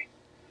by.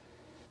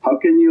 How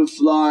can you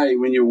fly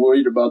when you're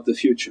worried about the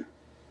future?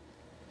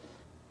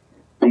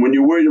 And when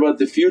you're worried about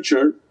the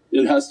future,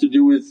 it has to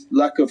do with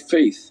lack of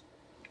faith.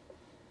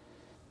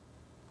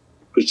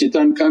 Because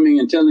shaitan coming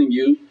and telling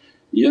you,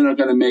 you're not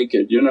going to make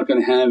it, you're not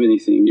going to have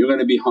anything, you're going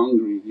to be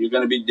hungry, you're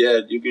going to be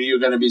dead, you're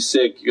going to be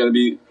sick, you're going to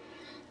be…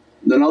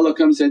 Then Allah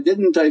comes and said,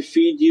 didn't I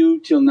feed you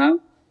till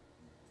now?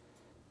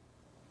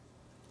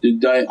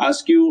 Did I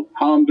ask you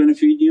how I'm going to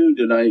feed you?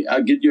 Did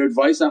I get your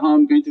advice on how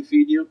I'm going to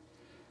feed you?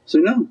 So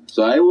no,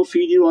 so I will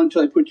feed you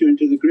until I put you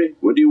into the grave.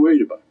 What are you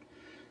worried about?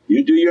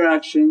 You do your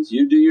actions,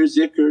 you do your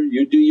zikr,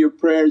 you do your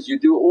prayers, you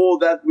do all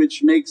that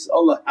which makes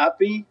Allah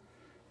happy,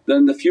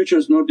 then the future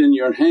is not in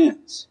your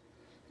hands.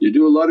 You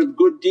do a lot of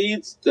good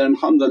deeds, then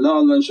alhamdulillah,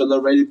 Allah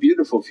inshaAllah write a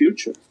beautiful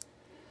future,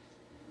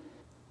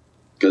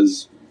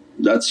 because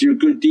that's your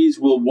good deeds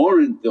will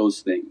warrant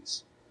those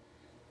things.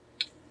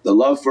 The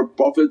love for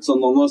Prophet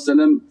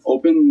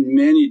opened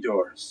many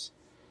doors,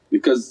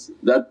 because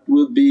that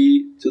will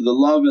be to the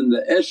love and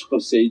the ishq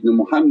of Sayyidina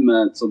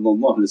Muhammad.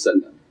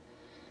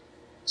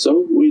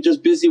 So we're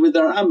just busy with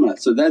our amal,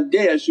 so that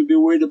day I should be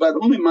worried about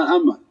only my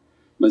amal,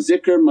 my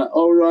zikr, my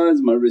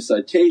awrads, my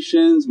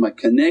recitations, my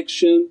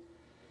connection.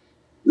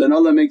 Then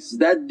Allah makes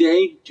that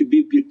day to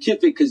be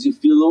beatific because you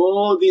feel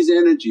all these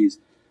energies.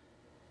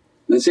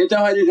 And at the same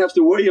time, I didn't have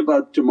to worry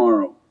about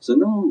tomorrow. So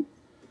no,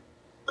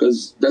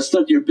 because that's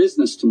not your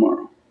business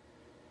tomorrow.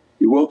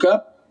 You woke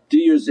up, do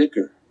your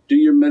zikr, do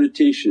your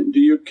meditation, do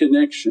your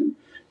connection,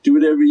 do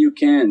whatever you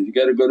can. If you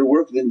gotta go to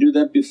work then do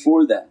that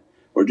before that,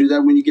 or do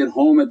that when you get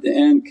home at the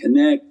end,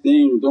 connect,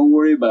 don't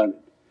worry about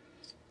it.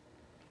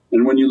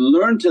 And when you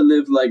learn to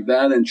live like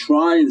that and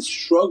try and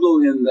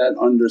struggle in that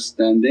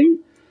understanding,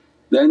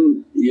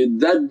 then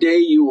that day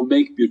you will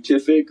make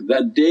beatific,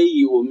 that day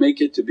you will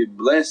make it to be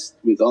blessed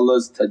with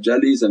Allah's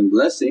tajallis and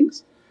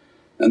blessings,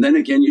 and then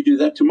again you do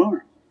that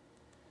tomorrow.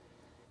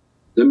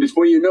 Then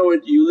before you know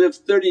it you live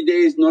 30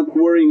 days not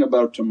worrying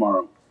about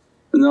tomorrow.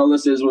 And Allah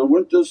says, well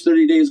weren't those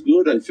 30 days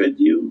good? I fed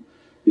you,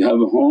 you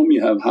have a home,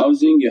 you have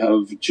housing, you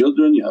have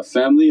children, you have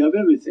family, you have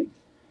everything.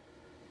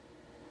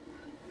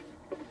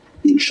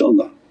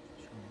 InshaAllah.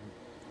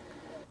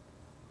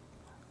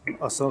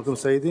 As-salamu alaykum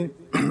Sayyidi.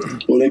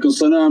 Walaykum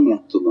salam wa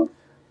rahmatullah.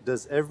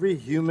 Does every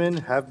human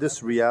have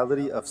this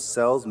reality of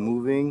cells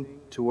moving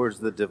towards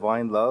the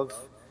Divine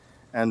love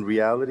and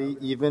reality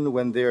even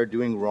when they are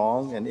doing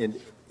wrong and in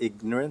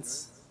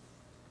ignorance?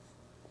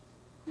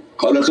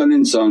 Khalaqal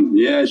insan,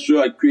 yeah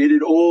sure, I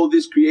created all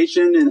this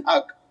creation in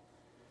haqq.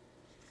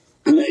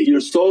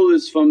 Your soul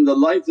is from the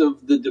light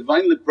of the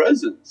Divinely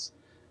Presence,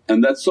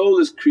 and that soul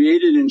is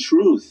created in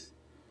truth.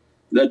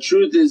 That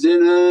truth is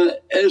in a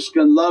ishq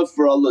and love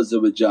for Allah.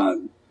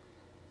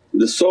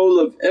 The soul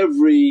of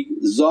every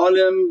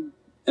zalim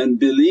and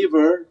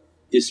believer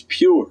is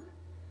pure.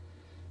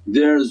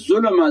 Their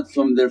zulamat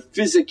from their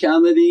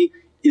physicality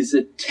is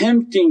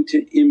attempting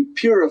to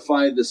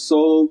impurify the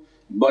soul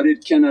but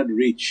it cannot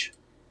reach.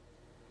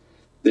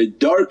 They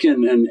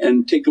darken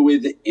and take away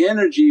the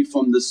energy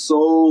from the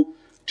soul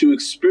to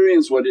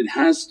experience what it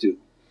has to.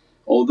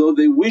 Although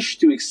they wish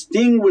to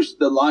extinguish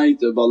the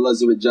light of Allah,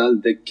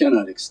 they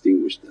cannot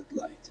extinguish that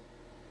light.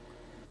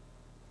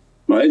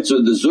 Right?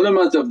 So the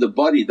zulamat of the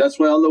body, that's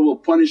why Allah will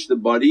punish the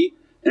body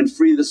and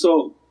free the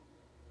soul.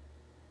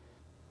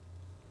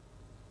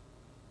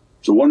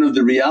 So one of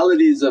the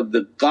realities of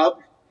the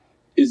qabr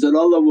is that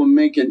Allah will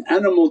make an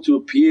animal to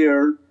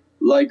appear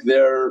like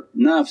their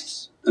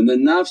nafs, and the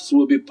nafs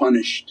will be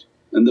punished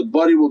and the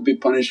body will be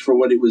punished for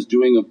what it was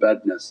doing of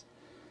badness.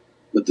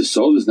 But the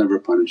soul is never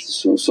punished.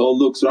 The soul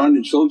looks around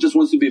and soul just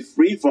wants to be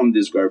free from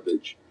this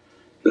garbage.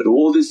 That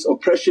all this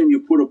oppression you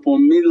put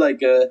upon me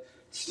like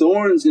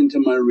thorns into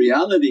my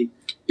reality,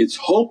 it's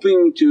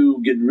hoping to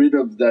get rid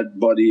of that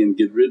body and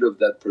get rid of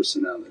that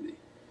personality.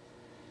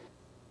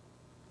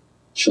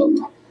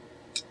 InshaAllah.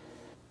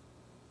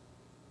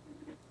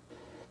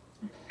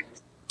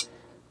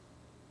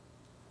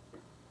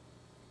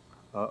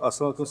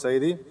 As-salamu alaykum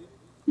Sayyidi.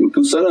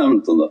 Walaykum salam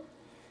wa rahmatullah.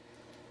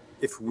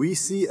 If we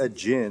see a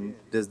jinn,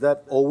 does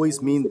that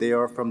always mean they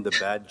are from the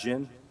bad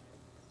jinn?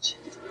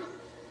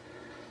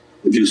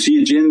 If you see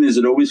a jinn, is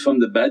it always from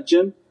the bad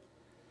jinn?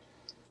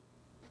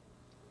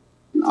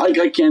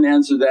 I can't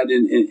answer that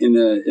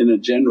in a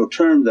general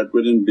term, that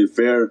wouldn't be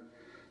fair.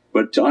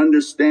 But to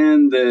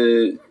understand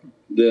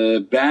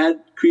the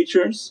bad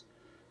creatures,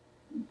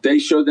 they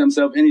show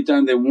themselves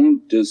anytime they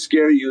want to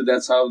scare you,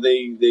 that's how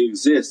they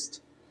exist.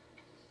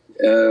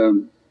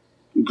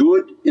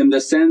 Good in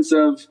the sense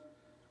of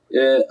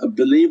a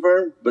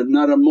believer but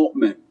not a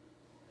mu'min.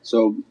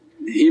 So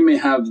he may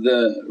have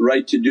the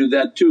right to do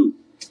that too,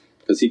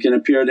 because he can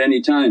appear at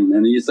any time.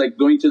 And it's like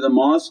going to the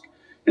mosque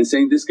and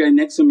saying, this guy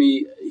next to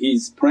me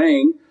he's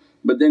praying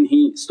but then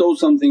he stole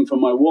something from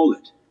my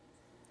wallet,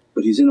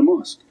 but he's in a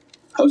mosque.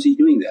 How's he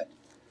doing that?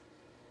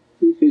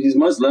 He's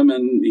Muslim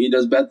and he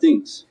does bad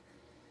things.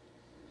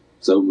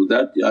 So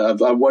that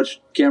I've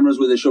watched cameras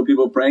where they show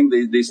people praying,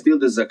 they steal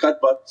the zakat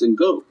box and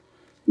go.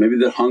 Maybe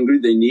they're hungry,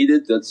 they need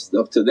it, that's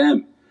up to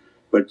them.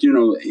 But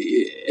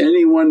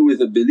anyone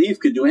with a belief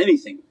could do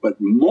anything, but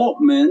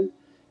mu'min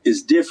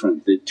is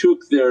different. They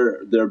took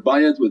their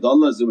bayat with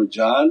Allah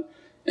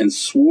and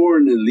swore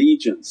an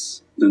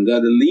allegiance, and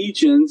that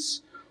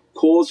allegiance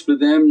calls for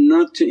them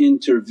not to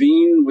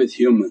intervene with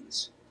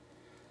humans,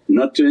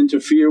 not to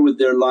interfere with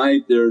their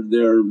light,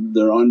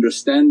 their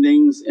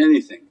understandings,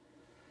 anything.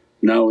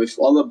 Now if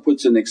Allah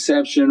puts an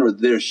exception or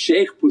their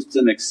shaykh puts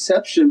an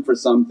exception for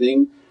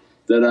something,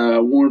 that I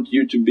want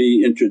you to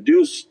be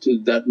introduced to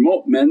that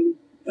mu'min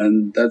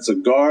and that's a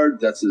guard,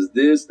 that's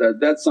this,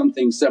 that's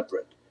something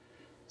separate.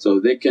 So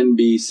they can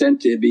be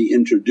sent to be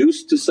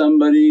introduced to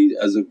somebody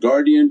as a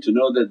guardian to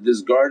know that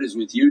this guard is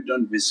with you,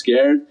 don't be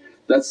scared.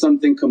 That's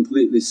something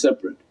completely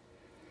separate.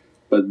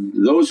 But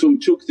those whom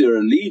took their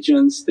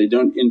allegiance, they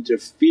don't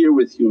interfere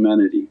with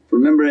humanity.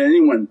 Remember,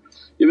 anyone,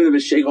 even if a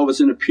shaykh all of a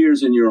sudden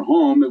appears in your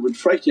home, it would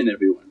frighten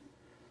everyone.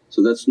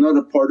 So that's not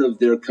a part of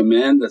their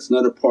command, that's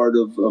not a part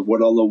of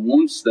what Allah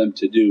wants them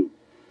to do.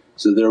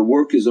 So their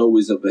work is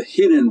always of a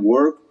hidden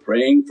work,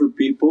 praying for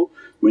people.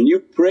 When you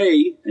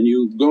pray and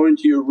you go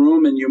into your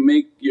room and you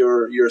make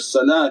your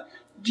salah,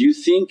 do you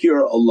think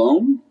you're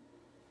alone?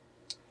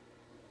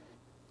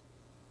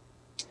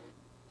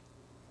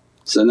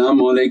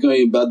 Salaamu alaykum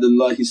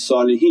ibadillahi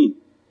salihin.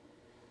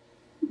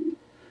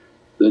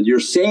 That you're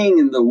saying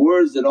in the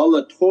words that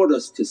Allah taught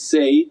us to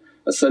say,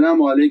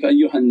 As-salaamu alayka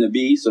ayyuhan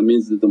nabi, so it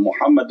means that the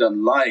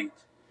Muhammadan light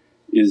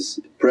is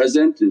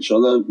present,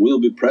 inshaAllah will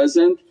be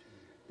present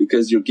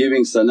because you're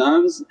giving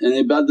salams, and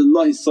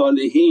ibadillahi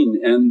salihin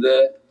and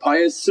the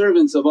pious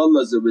servants of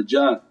Allah.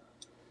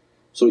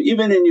 So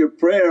even in your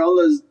prayer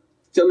Allah is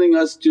telling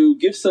us to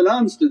give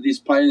salams to these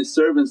pious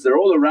servants, they're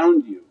all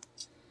around you.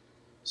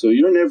 So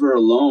you're never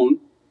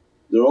alone,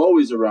 they're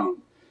always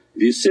around.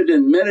 If you sit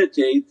and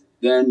meditate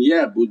then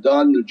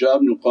Budal,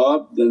 Nujab,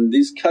 Nuqab, then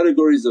these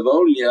categories of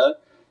awliya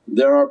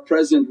they are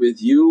present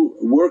with you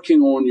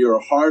working on your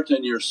heart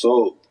and your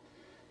soul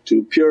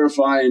to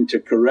purify and to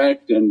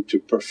correct and to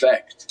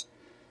perfect.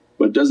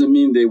 But doesn't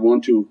mean they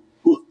want to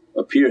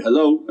appear,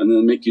 hello, and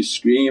then make you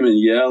scream and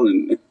yell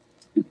and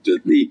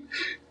delete.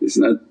 It's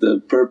not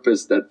the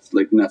purpose, that's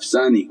like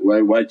nafsani,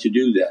 why to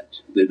do that?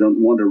 They don't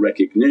want a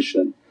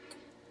recognition.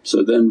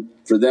 So then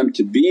for them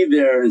to be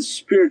there and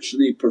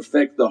spiritually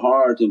perfect the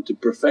heart and to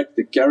perfect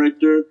the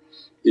character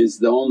is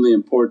the only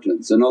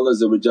importance. And Allah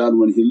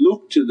when He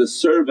looked to the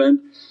servant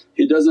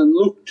He doesn't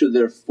look to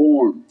their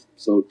form.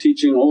 So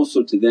teaching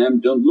also to them,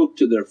 don't look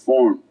to their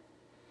form,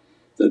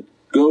 that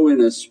go in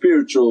a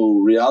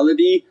spiritual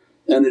reality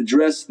and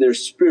address their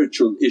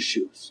spiritual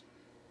issues.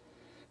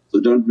 So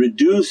don't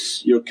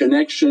reduce your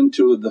connection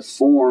to the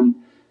form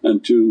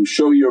and to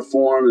show your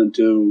form and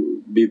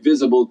to be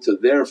visible to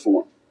their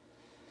form.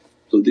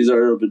 So these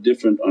are of a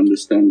different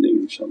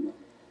understanding, inshaAllah.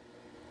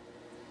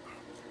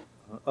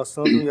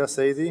 As-salamu ya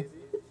Sayyidi.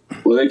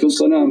 Wa alaykum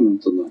as-salam wa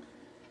rahmatullah.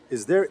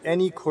 Is there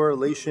any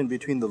correlation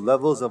between the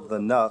levels of the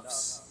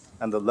nafs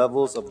and the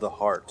levels of the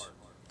heart?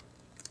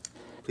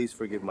 Please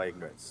forgive my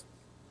ignorance.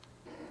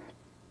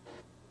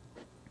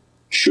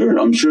 Sure,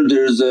 I'm sure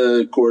there's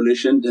a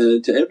correlation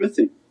to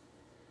everything.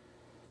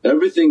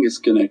 Everything is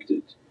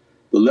connected.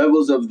 The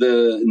levels of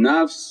the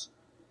nafs,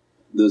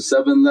 the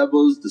 7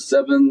 levels, the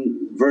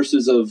 7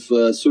 verses of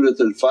Surat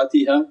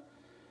Al-Fatiha,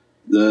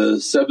 the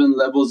 7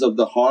 levels of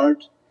the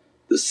heart,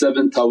 the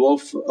 7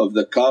 tawaf of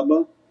the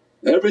Kaaba,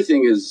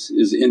 everything is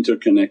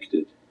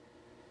interconnected.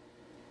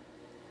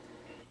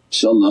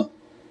 InshaAllah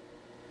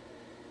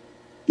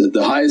that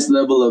the highest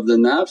level of the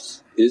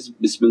nafs is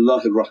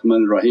Bismillahir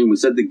Rahmanir Rahim. We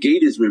said the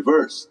gate is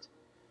reversed,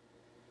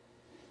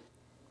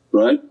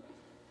 right?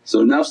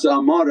 So nafs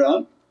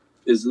amara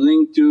is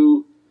linked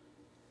to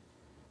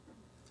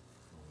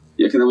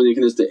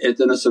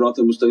Ihdina Siratal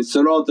Mustaqim,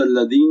 Siratal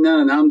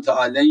Ladina An'amta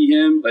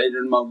alayhim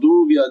ghayril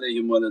maghdubi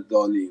alayhim walad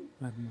dallin.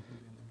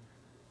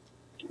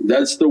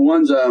 That's the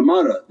ones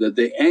amara, that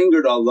they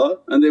angered Allah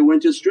and they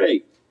went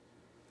astray.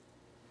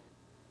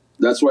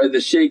 That's why the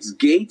shaykh's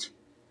gate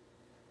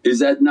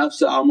is at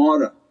nafs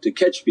amara, to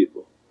catch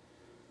people.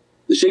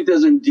 The shaykh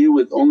doesn't deal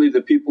with only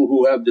the people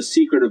who have the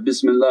secret of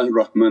Bismillahir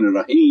Rahmanir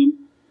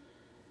Rahim.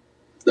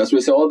 That's why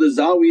I say all the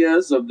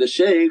zawiyas of the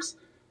shaykhs,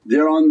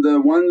 they're on the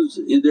ones,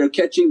 they're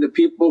catching the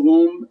people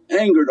whom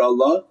angered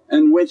Allah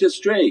and went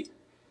astray.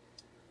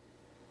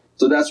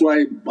 So that's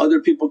why other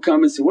people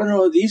come and say, what are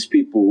all these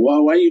people?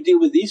 Why you deal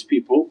with these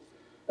people?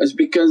 It's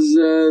because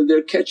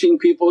they're catching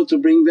people to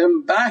bring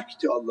them back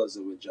to Allah.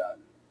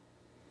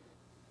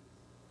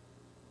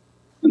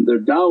 And their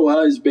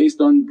da'wah is based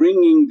on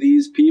bringing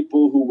these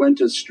people who went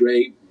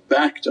astray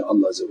back to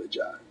Allah.